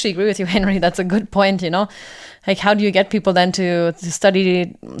 I actually agree with you, Henry. That's a good point. Like, how do you get people then to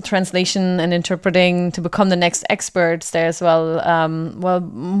study translation and interpreting to become the next experts there as well?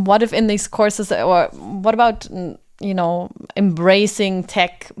 What if in these courses, or what about embracing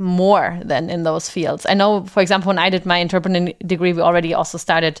tech more than in those fields? I know, for example, when I did my interpreting degree, we already also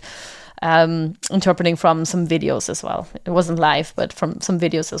started interpreting from some videos as well. It wasn't live, but from some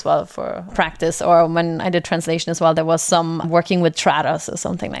videos as well for practice. Or when I did translation as well, there was some working with Trados or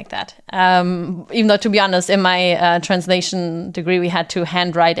something like that. Even though, to be honest, in my translation degree, we had to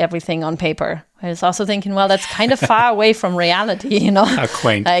handwrite everything on paper. I was also thinking, well, that's kind of far away from reality, How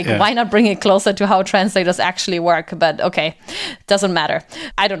quaint. Why not bring it closer to how translators actually work? But okay, doesn't matter.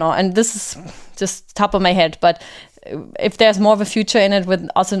 I don't know. And this is just top of my head, but if there's more of a future in it with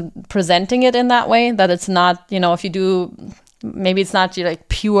also presenting it in that way, that it's not, if you do, maybe it's not like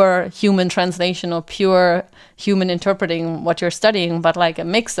pure human translation or pure human interpreting what you're studying, but like a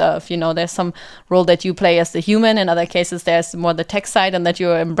mix of, there's some role that you play as the human. In other cases, there's more the tech side, and that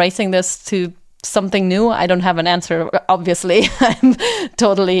you're embracing this to something new. I don't have an answer, obviously. I'm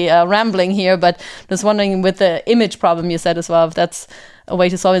totally rambling here, but just wondering with the image problem you said as well, if that's a way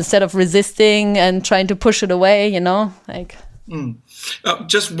to solve instead of resisting and trying to push it away,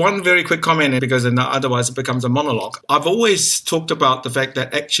 Just one very quick comment, because otherwise it becomes a monologue. I've always talked about the fact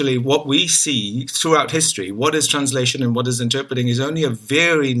that actually what we see throughout history, what is translation and what is interpreting, is only a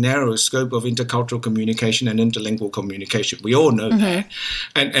very narrow scope of intercultural communication and interlingual communication. We all know that.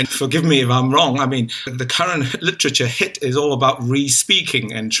 And forgive me if I'm wrong, the current literature hit is all about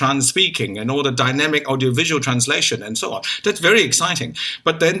re-speaking and trans-speaking and all the dynamic audiovisual translation and so on. That's very exciting.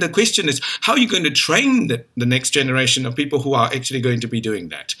 But then the question is, how are you going to train the next generation of people who are actually going going to be doing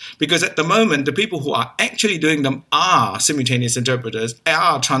that. Because at the moment, the people who are actually doing them are simultaneous interpreters,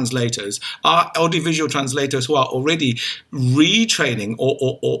 are translators, are audiovisual translators who are already retraining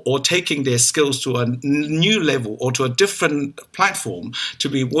or taking their skills to a new level or to a different platform to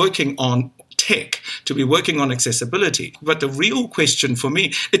be working on tech, to be working on accessibility. But the real question for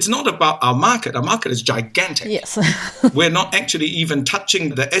me, it's not about our market. Our market is gigantic. Yes. We're not actually even touching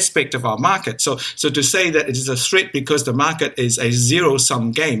the aspect of our market. So to say that it is a threat because the market is a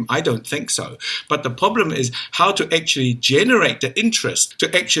zero-sum game, I don't think so. But the problem is how to actually generate the interest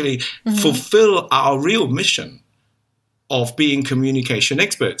to actually fulfill our real mission of being communication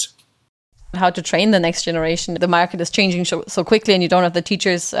experts. How to train the next generation. The market is changing so quickly and you don't have the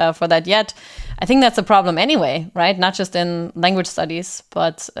teachers for that yet. I think that's a problem anyway, right? Not just in language studies,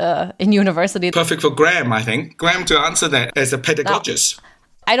 but in university. Perfect for Graham, I think. Graham to answer that as a pedagogist. No.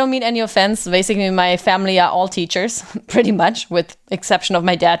 I don't mean any offense. Basically, my family are all teachers, pretty much, with exception of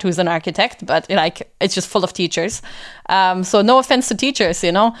my dad, who's an architect. But it's just full of teachers. So no offense to teachers,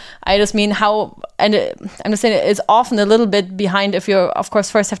 I just mean how, and I'm just saying it's often a little bit behind if you, of course,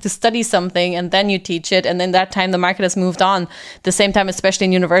 first have to study something and then you teach it. And then that time the market has moved on. At the same time, especially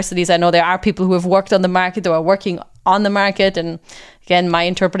in universities, I know there are people who have worked on the market or are working on the market. And again, my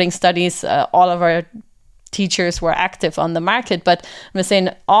interpreting studies, all of our teachers were active on the market, but I'm just saying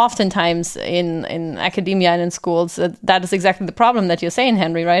oftentimes in academia and in schools, that is exactly the problem that you're saying,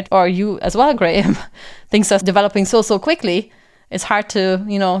 Henry, right? Or you as well, Graham. Things are developing so quickly, it's hard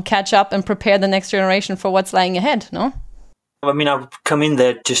to, catch up and prepare the next generation for what's lying ahead, no? I mean, I'll come in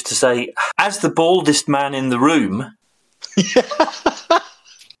there just to say, as the baldest man in the room,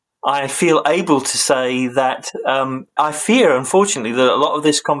 I feel able to say that I fear, unfortunately, that a lot of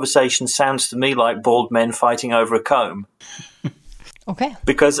this conversation sounds to me like bald men fighting over a comb. Okay.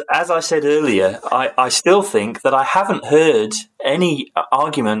 Because, as I said earlier, I still think that I haven't heard any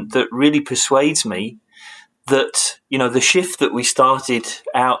argument that really persuades me that, the shift that we started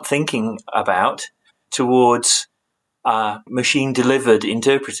out thinking about towards machine-delivered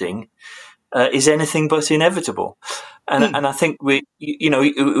interpreting is anything but inevitable. And I think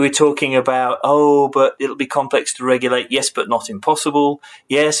we're talking about, but it'll be complex to regulate. Yes, but not impossible.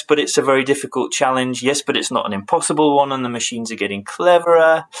 Yes, but it's a very difficult challenge. Yes, but it's not an impossible one, and the machines are getting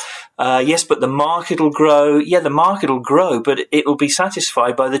cleverer. Yes, but the market will grow. Yeah, the market will grow, but it will be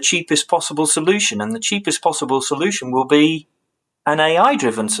satisfied by the cheapest possible solution, and the cheapest possible solution will be an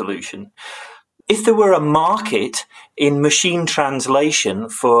AI-driven solution. If there were a market in machine translation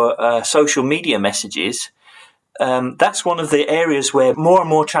for social media messages, that's one of the areas where more and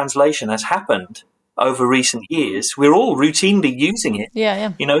more translation has happened over recent years. We're all routinely using it.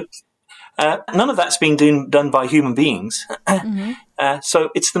 Yeah. None of that's being done by human beings. So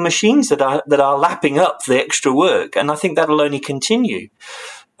it's the machines that are lapping up the extra work, and I think that'll only continue.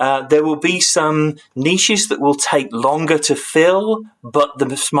 There will be some niches that will take longer to fill, but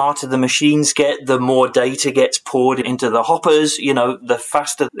the smarter the machines get, the more data gets poured into the hoppers, the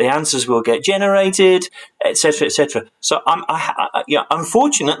faster the answers will get generated, etc., etc. So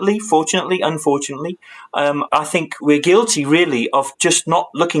unfortunately, I think we're guilty really of just not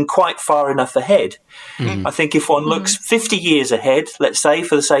looking quite far enough ahead. I think if one looks 50 years ahead, let's say,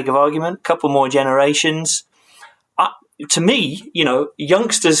 for the sake of argument, a couple more generations, to me,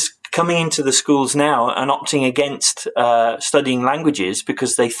 youngsters coming into the schools now and opting against studying languages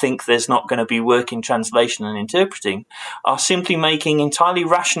because they think there's not going to be work in translation and interpreting are simply making entirely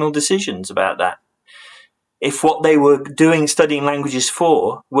rational decisions about that. If what they were studying languages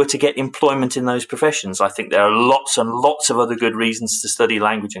for, were to get employment in those professions, I think there are lots and lots of other good reasons to study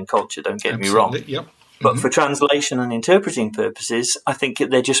language and culture, don't get me wrong. Yep. But for translation and interpreting purposes, I think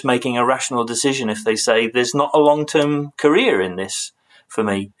they're just making a rational decision if they say there's not a long-term career in this for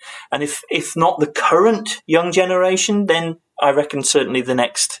me. And if not the current young generation, then I reckon certainly the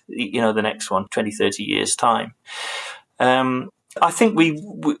next one, 20, 30 years' time. I think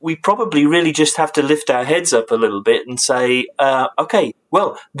we probably really just have to lift our heads up a little bit and say, okay,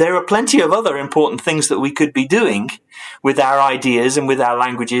 well, there are plenty of other important things that we could be doing with our ideas and with our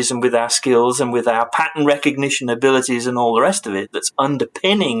languages and with our skills and with our pattern recognition abilities and all the rest of it that's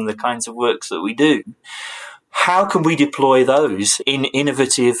underpinning the kinds of works that we do. How can we deploy those in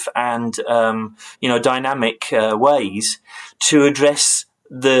innovative and dynamic ways to address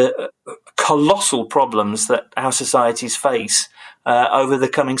the colossal problems that our societies face over the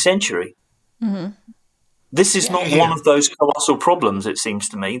coming century? This is not one of those colossal problems, it seems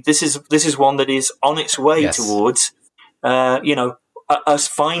to me. This is one that is on its way towards us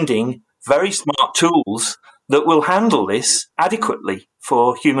finding very smart tools that will handle this adequately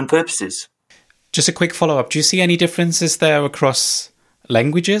for human purposes. Just a quick follow-up. Do you see any differences there across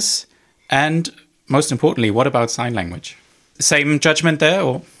languages? And most importantly, what about sign language? Same judgment there,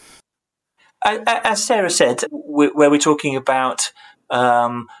 or? As Sarah said, where we're talking about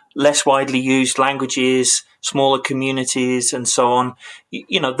less widely used languages, smaller communities, and so on,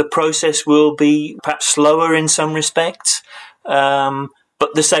 the process will be perhaps slower in some respects,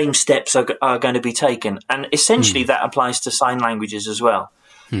 but the same steps are going to be taken. And essentially that applies to sign languages as well.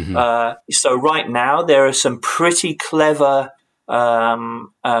 Mm-hmm. So right now there are some pretty clever,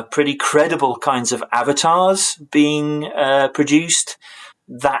 pretty credible kinds of avatars being produced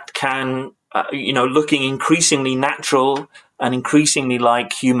that can, looking increasingly natural and increasingly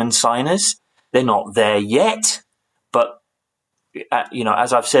like human signers. They're not there yet, but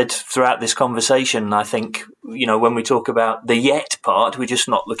as I've said throughout this conversation, I think, when we talk about the yet part, we're just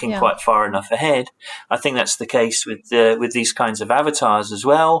not looking quite far enough ahead. I think that's the case with these kinds of avatars as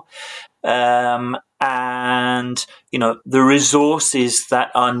well. And, the resources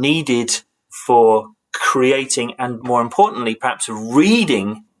that are needed for creating and, more importantly, perhaps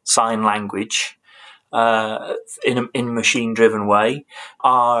reading sign language in a machine-driven way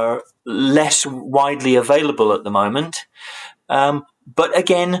are less widely available at the moment. But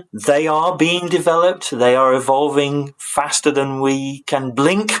again, they are being developed. They are evolving faster than we can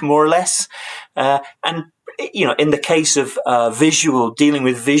blink, more or less. And, in the case of dealing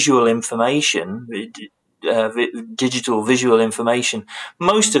with visual information, digital visual information,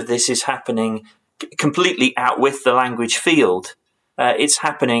 most of this is happening completely out with the language field. It's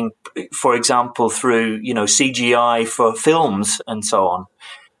happening, for example, through, CGI for films and so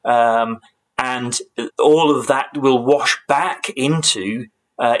on. And all of that will wash back into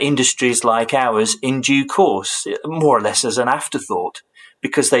industries like ours in due course, more or less as an afterthought,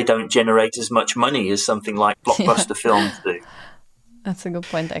 because they don't generate as much money as something like blockbuster films do. That's a good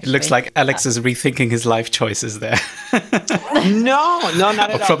point, actually. It looks like Alex is rethinking his life choices there. No, not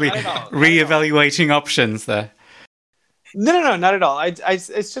at all. Probably reevaluating options there. No, not at all. It's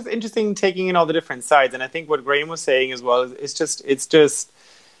just interesting taking in all the different sides. And I think what Graham was saying as well, it's just it's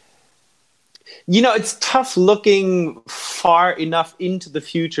tough looking far enough into the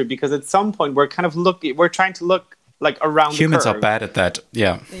future, because at some point we're trying to look like around Humans the curve. are bad at that.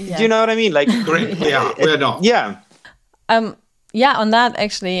 Yeah. Do you know what I mean? Like, yeah, we're not. Yeah. Yeah, on that,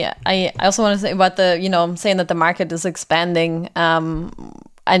 actually, I also want to say about the, saying that the market is expanding.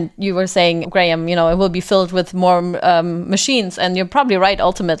 And you were saying, Graham, it will be filled with more machines. And you're probably right,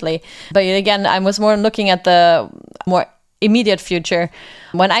 ultimately. But again, I was more looking at the more immediate future.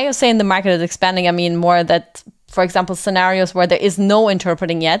 When I was saying the market is expanding, I mean more that, for example, scenarios where there is no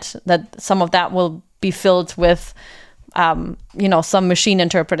interpreting yet, that some of that will be filled with some machine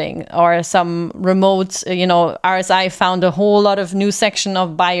interpreting or some remote, RSI found a whole lot of new section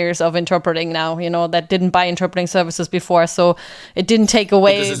of buyers of interpreting now, that didn't buy interpreting services before. So it didn't take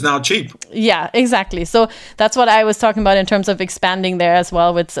away. Because it's now cheap. Yeah, exactly. So that's what I was talking about in terms of expanding there as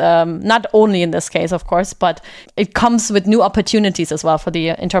well with, not only in this case, of course, but it comes with new opportunities as well for the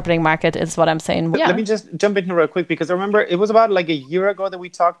interpreting market is what I'm saying. Let me just jump in here real quick, because I remember it was about like a year ago that we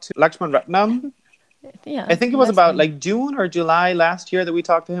talked to Lakshman Ratnam. Yeah, I think it was about like June or July last year that we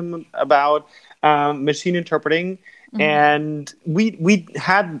talked to him about machine interpreting. Mm-hmm. And we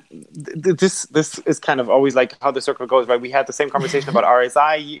had this is kind of always like how the circle goes, right? We had the same conversation about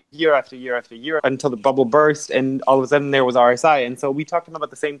RSI year after year after year until the bubble burst, and all of a sudden there was RSI. And so we talked to him about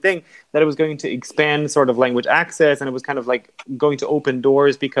the same thing, that it was going to expand sort of language access, and it was kind of like going to open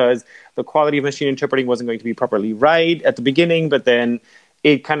doors because the quality of machine interpreting wasn't going to be properly right at the beginning, but then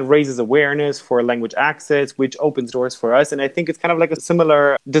it kind of raises awareness for language access, which opens doors for us. And I think it's kind of like a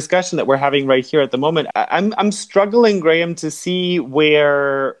similar discussion that we're having right here at the moment. I'm struggling, Graham, to see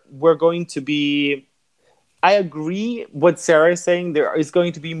where we're going to be. I agree what Sarah is saying. There is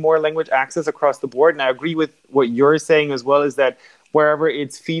going to be more language access across the board. And I agree with what you're saying as well, is that wherever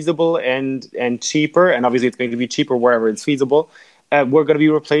it's feasible and cheaper, and obviously it's going to be cheaper wherever it's feasible, we're going to be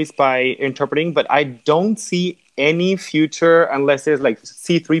replaced by interpreting. But I don't see any future, unless there's like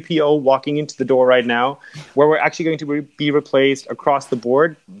C3PO walking into the door right now, where we're actually going to be replaced across the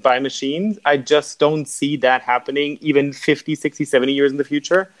board by machines. I just don't see that happening even 50, 60, 70 years in the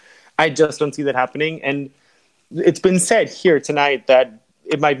future. I just don't see that happening. And it's been said here tonight that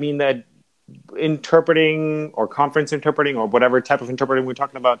it might mean that interpreting or conference interpreting or whatever type of interpreting we're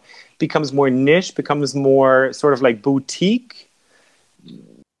talking about becomes more niche, becomes more sort of like boutique.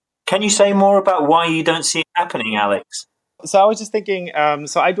 Can you say more about why you don't see it happening, Alex? So I was just thinking,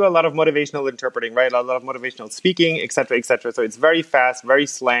 so I do a lot of motivational interpreting, right? A lot of motivational speaking, et cetera, et cetera. So it's very fast, very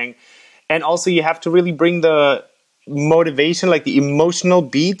slang. And also you have to really bring the motivation, like the emotional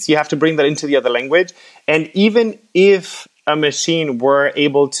beats, you have to bring that into the other language. And even if a machine were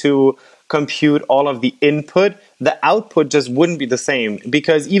able to compute all of the input, the output just wouldn't be the same.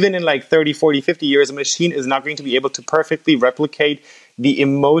 Because even in like 30, 40, 50 years, a machine is not going to be able to perfectly replicate the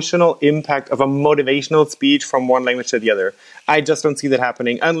emotional impact of a motivational speech from one language to the other. I just don't see that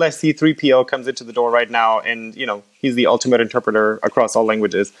happening unless C3PO comes into the door right now and, you know, he's the ultimate interpreter across all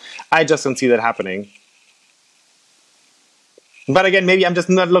languages. I just don't see that happening. But again, maybe I'm just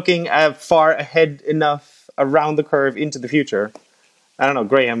not looking far ahead enough around the curve into the future. I don't know,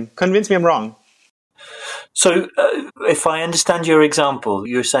 Graham, convince me I'm wrong. So if I understand your example,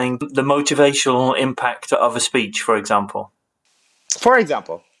 you're saying the motivational impact of a speech, for example. For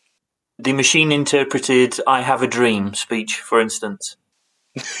example. The machine interpreted I have a dream speech, for instance.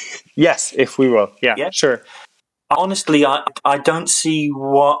 Yes, if we will. Yeah, sure. Honestly, I don't see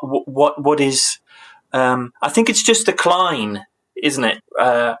what is... I think it's just a decline, isn't it?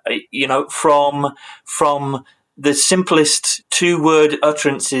 You know, from the simplest two-word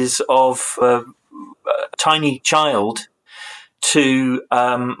utterances of a tiny child to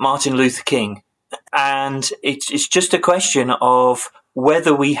Martin Luther King. And it's just a question of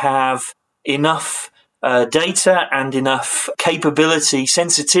whether we have enough data and enough capability,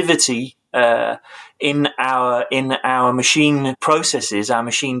 sensitivity in our machine processes, our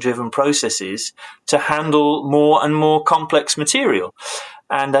machine-driven processes, to handle more and more complex material.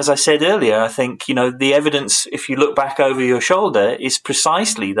 And as I said earlier, I think, you know, the evidence, if you look back over your shoulder, is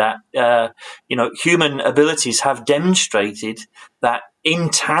precisely that, you know, human abilities have demonstrated that in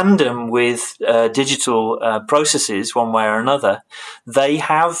tandem with digital processes, one way or another, they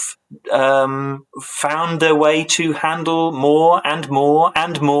have found their way to handle more and more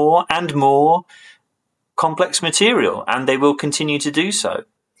and more and more complex material, and they will continue to do so.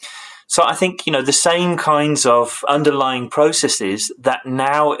 So I think, you know, the same kinds of underlying processes that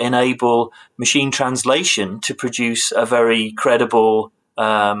now enable machine translation to produce a very credible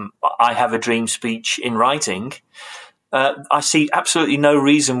I have a dream speech in writing, I see absolutely no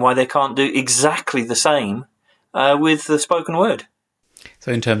reason why they can't do exactly the same with the spoken word.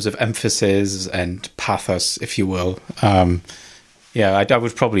 So in terms of emphasis and pathos, if you will, yeah, I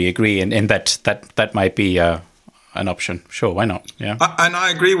would probably agree in that might be an option. Sure, why not? Yeah. And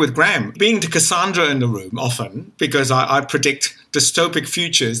I agree with Graham. Being the Cassandra in the room often, because I predict dystopic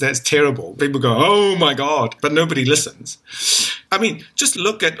futures, that's terrible. People go, oh my God, but nobody listens. I mean, just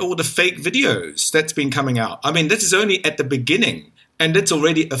look at all the fake videos that's been coming out. I mean, this is only at the beginning, and it's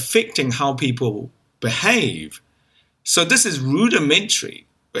already affecting how people behave. So this is rudimentary.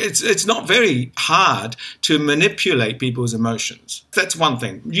 It's not very hard to manipulate people's emotions. That's one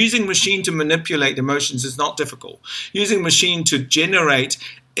thing. Using machine to manipulate emotions is not difficult. Using machine to generate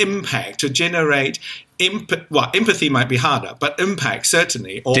impact, to generate empathy might be harder, but impact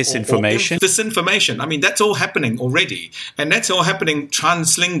certainly. Disinformation. Disinformation. I mean, that's all happening already. And that's all happening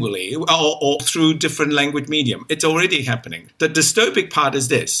translingually or through different language medium. It's already happening. The dystopic part is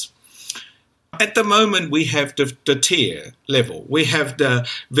this. At the moment, we have the tier level. We have the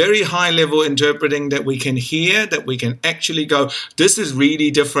very high level interpreting that we can hear, that we can actually go, this is really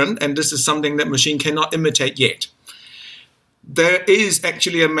different, and this is something that machine cannot imitate yet. There is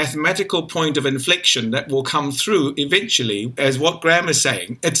actually a mathematical point of inflection that will come through eventually, as what Graham is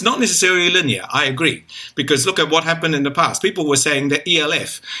saying. It's not necessarily linear, I agree, because look at what happened in the past. People were saying that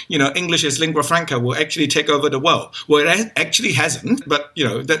ELF, you know, English as lingua franca, will actually take over the world. Well, it actually hasn't, but, you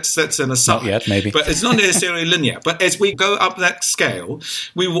know, that's an aside. Not yet, maybe. But it's not necessarily linear. But as we go up that scale,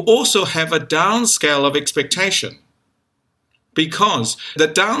 we will also have a downscale of expectation. Because the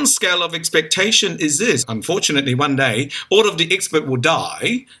downscale of expectation is this. Unfortunately, one day, all of the expert will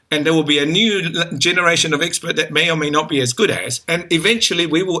die, and there will be a new generation of expert that may or may not be as good as, and eventually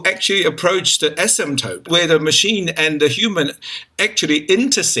we will actually approach the asymptote, where the machine and the human actually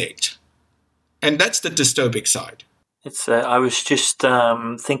intersect. And that's the dystopic side. It's. I was just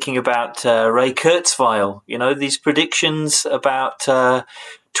thinking about Ray Kurzweil. You know, these predictions about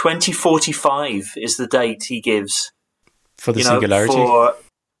 2045 is the date he gives. For the singularity?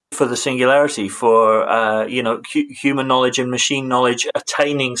 For the singularity, for, human knowledge and machine knowledge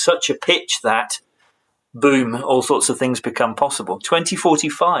attaining such a pitch that, boom, all sorts of things become possible.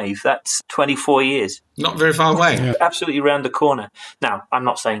 2045, that's 24 years. Not very far away. Yeah. Absolutely around the corner. Now, I'm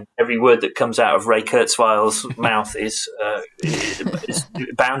not saying every word that comes out of Ray Kurzweil's mouth is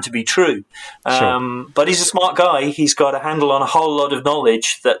bound to be true. Sure. But he's a smart guy. He's got a handle on a whole lot of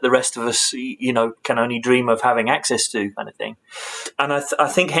knowledge that the rest of us, can only dream of having access to, kind of thing. And I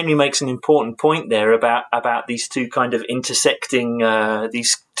think Henry makes an important point there about these two kind of intersecting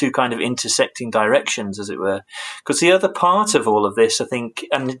directions, as it were. Because the other part of all of this, I think,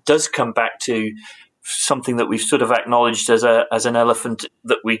 and it does come back to something that we've sort of acknowledged as an elephant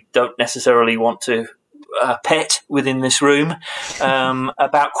that we don't necessarily want to pet within this room,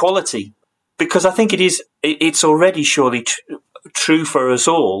 about quality, because I think it's already surely true for us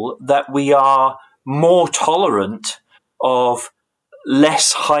all that we are more tolerant of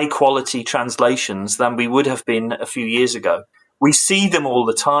less high quality translations than we would have been a few years ago. We see them all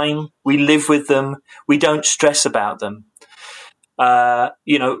the time. We live with them. We don't stress about them.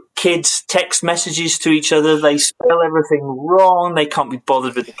 Kids text messages to each other. They spell everything wrong. They can't be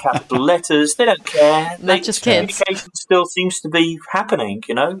bothered with the capital letters. They don't care. Not just kids. Communication still seems to be happening.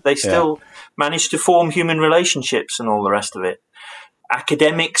 They still manage to form human relationships and all the rest of it.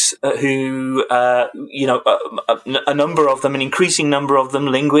 Academics who, a number of them, an increasing number of them,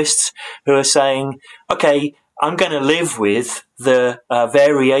 linguists who are saying, okay, I'm going to live with the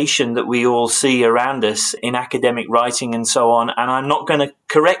variation that we all see around us in academic writing and so on, and I'm not going to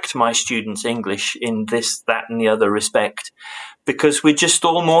correct my students' English in this, that, and the other respect, because we're just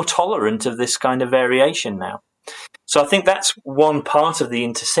all more tolerant of this kind of variation now. So I think that's one part of the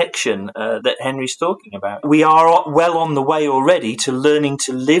intersection that Henry's talking about. We are well on the way already to learning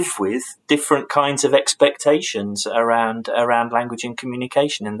to live with different kinds of expectations around language and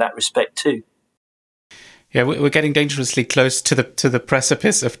communication in that respect too. Yeah, we're getting dangerously close to the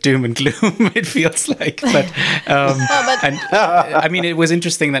precipice of doom and gloom. It feels like, but I mean, it was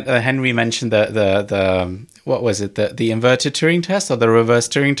interesting that Henry mentioned the what was it, the inverted Turing test or the reverse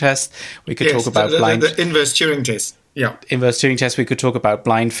Turing test. We could talk about the inverse Turing test. Yeah, inverse Turing test. We could talk about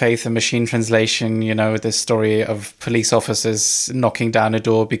blind faith and machine translation. The story of police officers knocking down a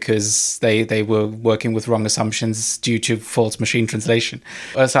door because they were working with wrong assumptions due to false machine translation.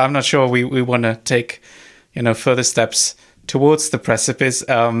 So I'm not sure we want to take further steps towards the precipice.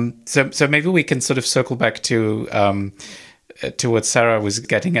 So maybe we can sort of circle back to what Sarah was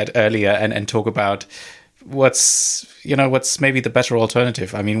getting at earlier and talk about what's maybe the better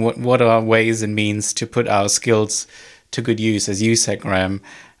alternative. I mean, what are ways and means to put our skills to good use, as you said, Graham,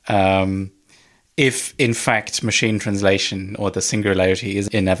 if in fact machine translation or the singularity is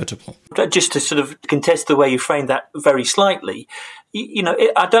inevitable? Just to sort of contest the way you framed that very slightly,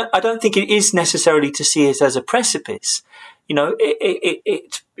 I don't think it is necessarily to see it as a precipice.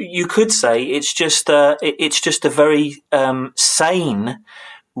 You could say it's just a very sane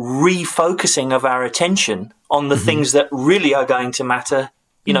refocusing of our attention on the things that really are going to matter,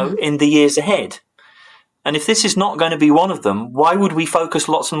 in the years ahead. And if this is not going to be one of them, why would we focus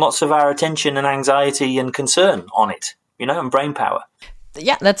lots and lots of our attention and anxiety and concern on it, and brain power?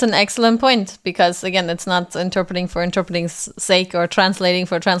 Yeah, that's an excellent point, because again, it's not interpreting for interpreting's sake or translating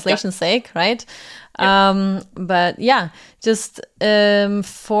for translation's sake, right? But yeah, just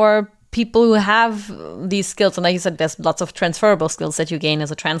for people who have these skills, and like you said, there's lots of transferable skills that you gain as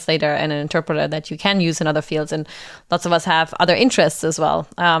a translator and an interpreter that you can use in other fields, and lots of us have other interests as well.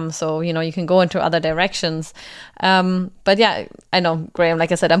 So you can go into other directions. But yeah, I know, Graham,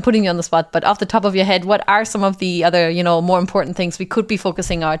 like I said, I'm putting you on the spot, but off the top of your head, what are some of the other more important things we could be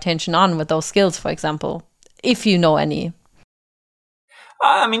focusing our attention on with those skills, for example, if you know any?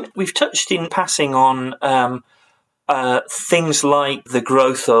 I mean, we've touched in passing on things like the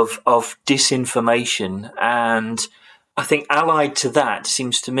growth of disinformation, and I think allied to that,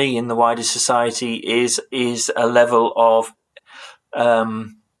 seems to me, in the wider society is a level of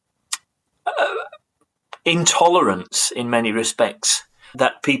intolerance in many respects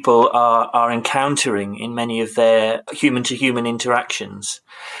that people are encountering in many of their human-to-human interactions.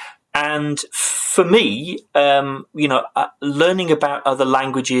 And for me, learning about other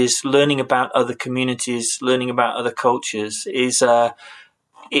languages, learning about other communities, learning about other cultures is the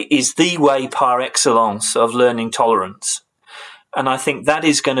way par excellence of learning tolerance. And I think that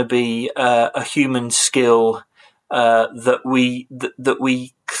is going to be a human skill that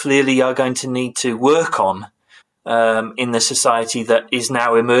we clearly are going to need to work on in the society that is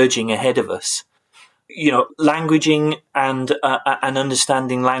now emerging ahead of us. Languaging and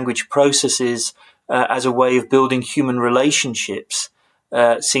understanding language processes as a way of building human relationships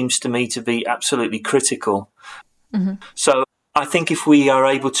seems to me to be absolutely critical. Mm-hmm. So I think if we are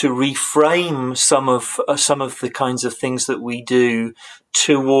able to reframe some of the kinds of things that we do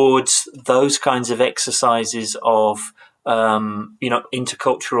towards those kinds of exercises of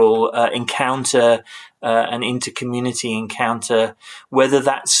intercultural encounter, an inter-community encounter, whether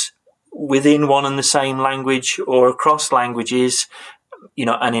that's within one and the same language or across languages.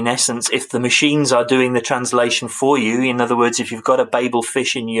 And in essence, if the machines are doing the translation for you, in other words, if you've got a Babel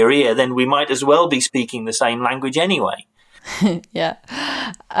fish in your ear, then we might as well be speaking the same language anyway. Yeah.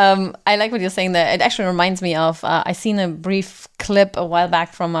 I like what you're saying there. It actually reminds me of, I seen a brief clip a while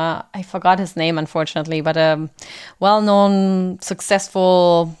back from, I forgot his name, unfortunately, but a well-known,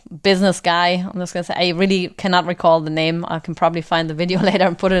 successful business guy. I'm just going to say, I really cannot recall the name. I can probably find the video later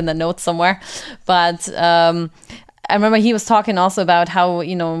and put it in the notes somewhere. But I remember he was talking also about how,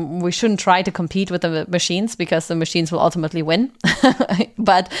 we shouldn't try to compete with the machines because the machines will ultimately win.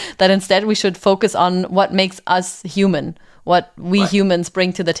 But that instead we should focus on what makes us human, what we humans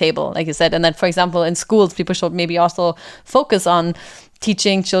bring to the table, like you said. And that, for example, in schools, people should maybe also focus on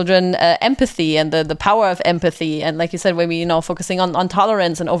teaching children empathy and the power of empathy. And like you said, maybe, focusing on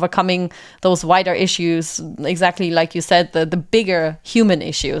tolerance and overcoming those wider issues, exactly like you said, the bigger human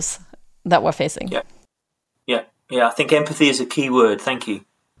issues that we're facing. Yeah, I think empathy is a key word. Thank you.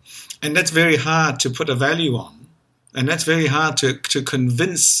 And that's very hard to put a value on. And that's very hard to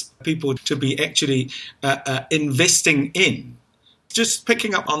convince people to be actually investing in. Just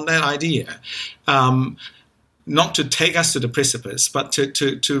picking up on that idea, not to take us to the precipice, but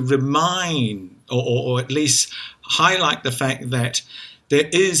to remind or at least highlight the fact that there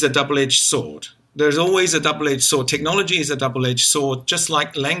is a double-edged sword. There's always a double-edged sword. Technology is a double-edged sword, just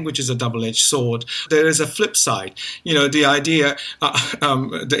like language is a double-edged sword. There is a flip side. The idea,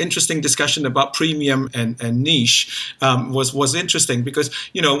 the interesting discussion about premium and niche was interesting because,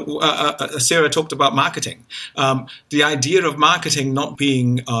 Sarah talked about marketing. The idea of marketing not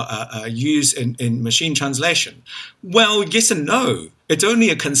being used in machine translation. Well, yes and no. It's only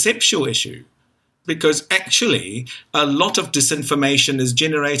a conceptual issue. Because actually, a lot of disinformation is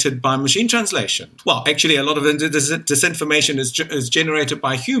generated by machine translation. Well, actually, a lot of disinformation is generated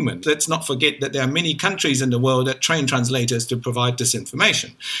by humans. Let's not forget that there are many countries in the world that train translators to provide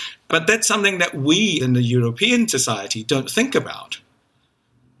disinformation. But that's something that we in the European society don't think about.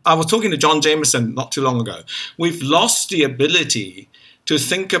 I was talking to John Jameson not too long ago. We've lost the ability to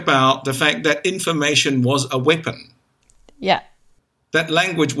think about the fact that information was a weapon. Yeah. That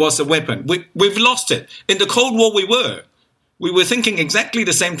language was a weapon. We've lost it. In the Cold War, we were thinking exactly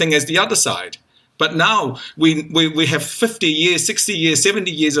the same thing as the other side. But now we have 50 years, 60 years,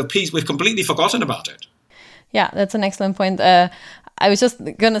 70 years of peace. We've completely forgotten about it. Yeah, that's an excellent point. I was just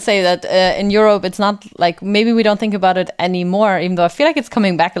going to say that in Europe, it's not like maybe we don't think about it anymore, even though I feel like it's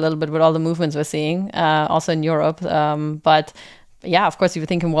coming back a little bit with all the movements we're seeing, also in Europe. But yeah, of course, if you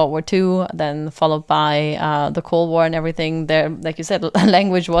think in World War II, then followed by the Cold War and everything, there, like you said,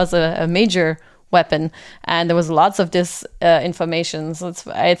 language was a major weapon, and there was lots of disinformation. So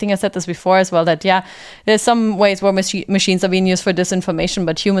I think I said this before as well, that there's some ways where machines are being used for disinformation,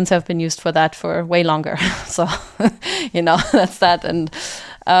 but humans have been used for that for way longer. So, that's that. And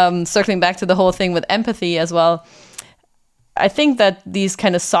circling back to the whole thing with empathy as well, I think that these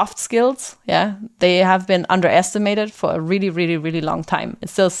kind of soft skills, they have been underestimated for a really, really, really long time.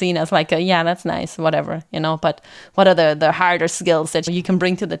 It's still seen as like, that's nice, whatever, but what are the harder skills that you can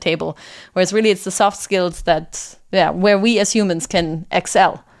bring to the table? Whereas really it's the soft skills that, where we as humans can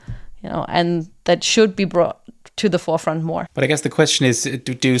excel, and that should be brought to the forefront more. But I guess the question is,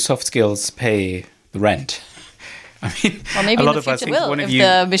 do soft skills pay the rent? I mean, well, maybe in the future will, if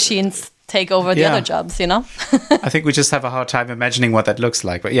the machines take over the other jobs, I think we just have a hard time imagining what that looks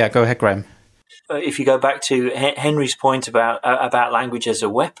like. But go ahead, Graham. If you go back to Henry's point about language as a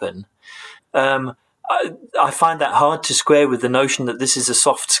weapon, I find that hard to square with the notion that this is a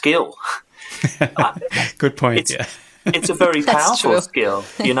soft skill. Good point. It's a very powerful skill,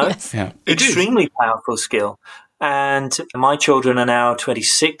 Yes. Yeah. Extremely powerful skill. And my children are now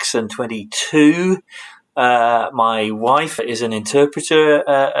 26 and 22. My wife is an interpreter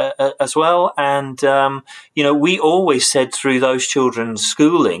as well. And, we always said through those children's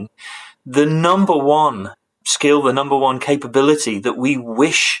schooling, the number one skill, the number one capability that we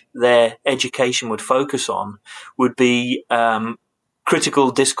wish their education would focus on would be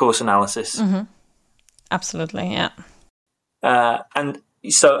critical discourse analysis. Mm-hmm. Absolutely, yeah. And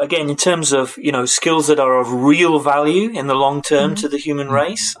so again, in terms of, skills that are of real value in the long term to the human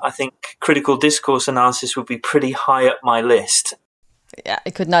race, I think critical discourse analysis would be pretty high up my list. Yeah, I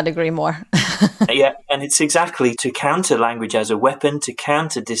could not agree more. Yeah, and it's exactly to counter language as a weapon, to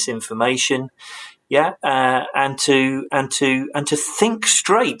counter disinformation, and to think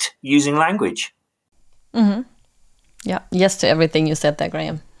straight using language. Mm-hmm. Yeah, yes to everything you said there,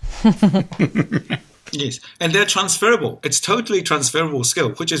 Graham. Yes, and they're transferable. It's totally transferable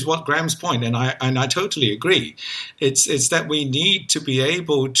skill, which is what Graham's point, and I totally agree. It's that we need to be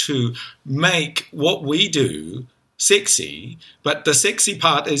able to make what we do sexy, but the sexy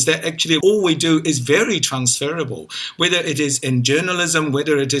part is that actually all we do is very transferable, whether it is in journalism,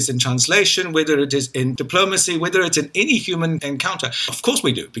 whether it is in translation, whether it is in diplomacy, whether it's in any human encounter. Of course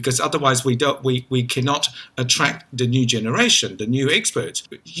we do, because otherwise we cannot attract the new generation, the new experts.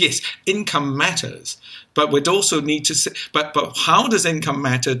 Yes, income matters, but we'd also need to say, but how does income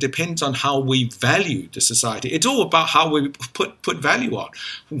matter depends on how we value the society. It's all about how we put value on.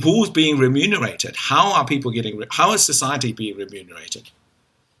 Who's being remunerated? How are people getting, how is society being remunerated?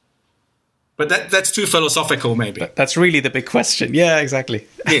 But that's too philosophical, maybe. That's really the big question. Yeah, exactly.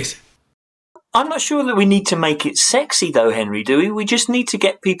 Yes. I'm not sure that we need to make it sexy, though, Henry, do we? We just need to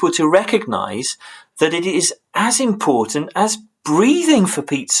get people to recognise that it is as important as breathing, for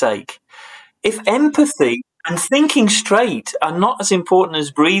Pete's sake. If empathy and thinking straight are not as important as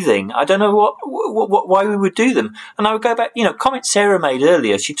breathing, I don't know why we would do them. And I would go back, comment Sarah made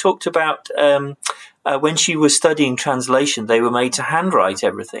earlier. She talked about when she was studying translation, they were made to handwrite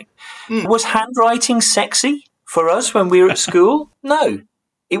everything. Was handwriting sexy for us when we were at school? No.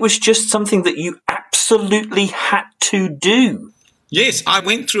 It was just something that you absolutely had to do. Yes, I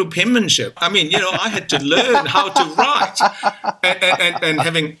went through penmanship. I mean, I had to learn how to write,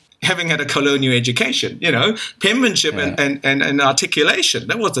 and having had a colonial education, penmanship and articulation,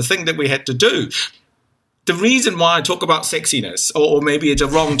 that was the thing that we had to do. The reason why I talk about sexiness, or maybe it's a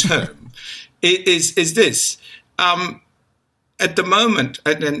wrong term, is this. At the moment,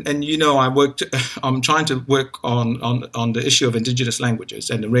 I'm trying to work on the issue of indigenous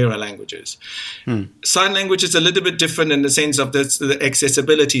languages and the rarer languages. Sign language is a little bit different in the sense of the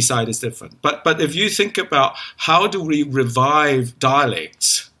accessibility side is different. But if you think about how do we revive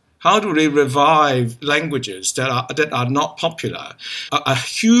dialects, how do we revive languages that are not popular? A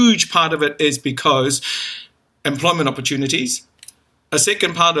huge part of it is because employment opportunities. A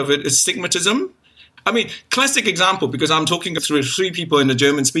second part of it is stigmatism. I mean, classic example, because I'm talking through three people in the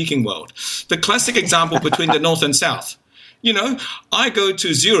German-speaking world. The classic example between the North and South. I go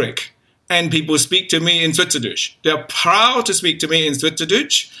to Zurich and people speak to me in Schweizerdeutsch. They're proud to speak to me in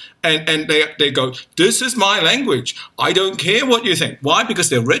Schweizerdeutsch. And they go, this is my language. I don't care what you think. Why? Because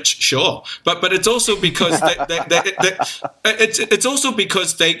they're rich, sure. But it's also because it's also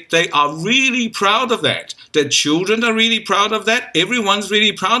because they are really proud of that. Their children are really proud of that. Everyone's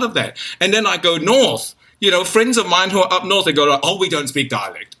really proud of that. And then I go north. Friends of mine who are up north, they go, oh, we don't speak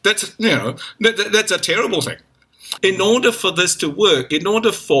dialect. That's that's a terrible thing. In order for this to work, in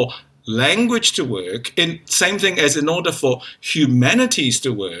order for language to work, same thing as in order for humanities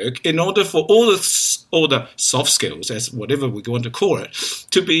to work, in order for all the soft skills, as whatever we want to call it,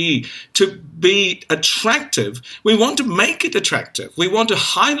 to be attractive, we want to make it attractive. We want to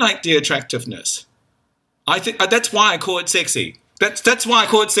highlight the attractiveness. I think that's why I call it sexy. That's why I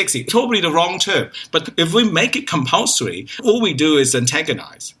call it sexy. It's probably the wrong term. But if we make it compulsory, all we do is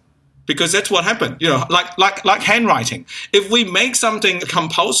antagonize. Because that's what happened, like handwriting. If we make something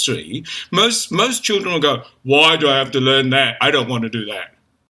compulsory, most children will go, why do I have to learn that? I don't want to do that.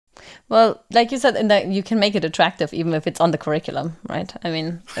 Well, like you said, you can make it attractive even if it's on the curriculum, right? I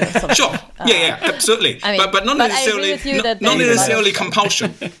mean, sure, yeah, absolutely. I mean, but not necessarily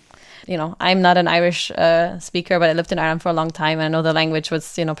compulsion. I'm not an Irish speaker, but I lived in Ireland for a long time. And I know the language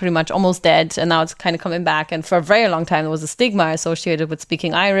was, pretty much almost dead. And now it's kind of coming back. And for a very long time, there was a stigma associated with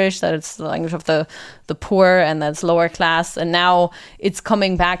speaking Irish, that it's the language of the poor and that's lower class. And now it's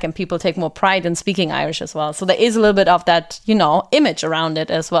coming back and people take more pride in speaking Irish as well. So there is a little bit of that, image around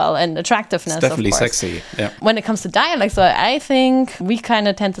it as well, and attractiveness. It's definitely sexy. Yeah. When it comes to dialects, so I think we kind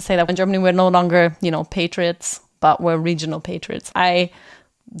of tend to say that in Germany, we're no longer, patriots, but we're regional patriots. I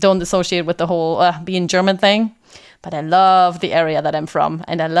don't associate with the whole being German thing, but I love the area that I'm from,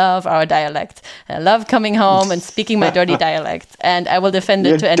 and I love our dialect. And I love coming home and speaking my dirty dialect, and I will defend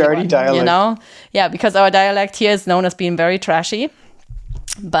it to anyone. Dirty dialect. Yeah, because our dialect here is known as being very trashy,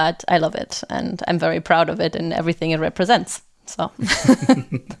 but I love it, and I'm very proud of it and everything it represents. So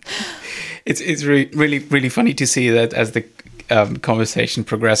it's really, really funny to see that as the conversation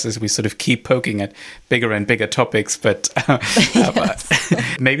progresses, we sort of keep poking at bigger and bigger topics, but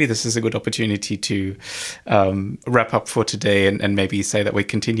maybe this is a good opportunity to wrap up for today and maybe say that we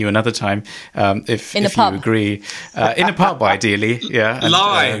continue another time if you agree. In a pub, ideally, yeah.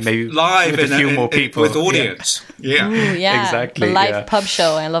 And, maybe live with a few more people. With audience. Yeah. Ooh, yeah, exactly. The live pub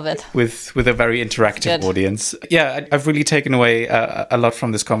show, I love it. With a very interactive audience. Yeah, I've really taken away a lot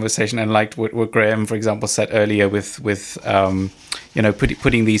from this conversation and liked what Graham, for example, said earlier with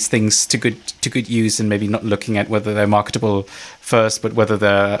putting these things to good use, and maybe not looking at whether they're marketable first, but whether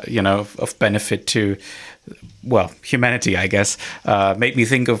they're of benefit to humanity, I guess, made me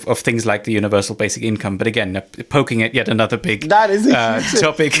think of things like the universal basic income. But again, poking at yet another big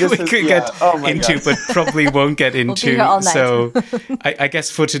topic we could get into, but probably won't get into. So I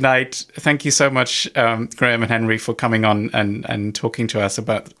guess for tonight, thank you so much, Graham and Henry, for coming on and talking to us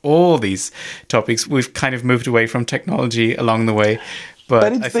about all these topics. We've kind of moved away from technology along the way.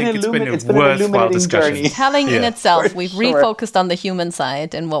 But I think it's been a worthwhile discussion. Telling in itself, we've refocused on the human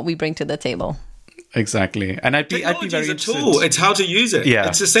side and what we bring to the table. Exactly, and I'd be very interested. Tool. It's how to use it. Yeah,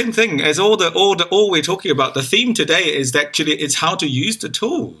 it's the same thing as all we're talking about. The theme today is actually it's how to use the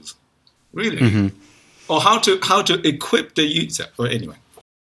tools, really, or how to equip the user. Or anyway,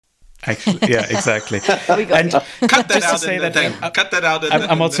 actually, yeah, exactly. And cut that out. Cut that out.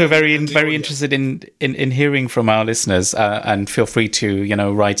 I'm also very interested in hearing from our listeners, and feel free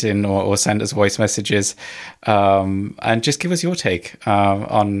to write in or send us voice messages, and just give us your take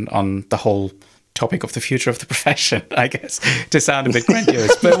on the whole topic of the future of the profession, I guess, to sound a bit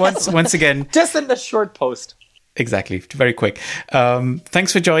grandiose. But once again, just in a short post. Exactly, very quick.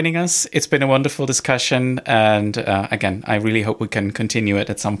 Thanks for joining us. It's been a wonderful discussion, and again, I really hope we can continue it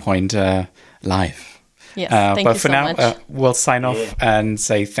at some point live. Yes, thank you so much. But for now, we'll sign off and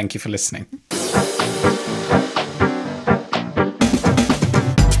say thank you for listening.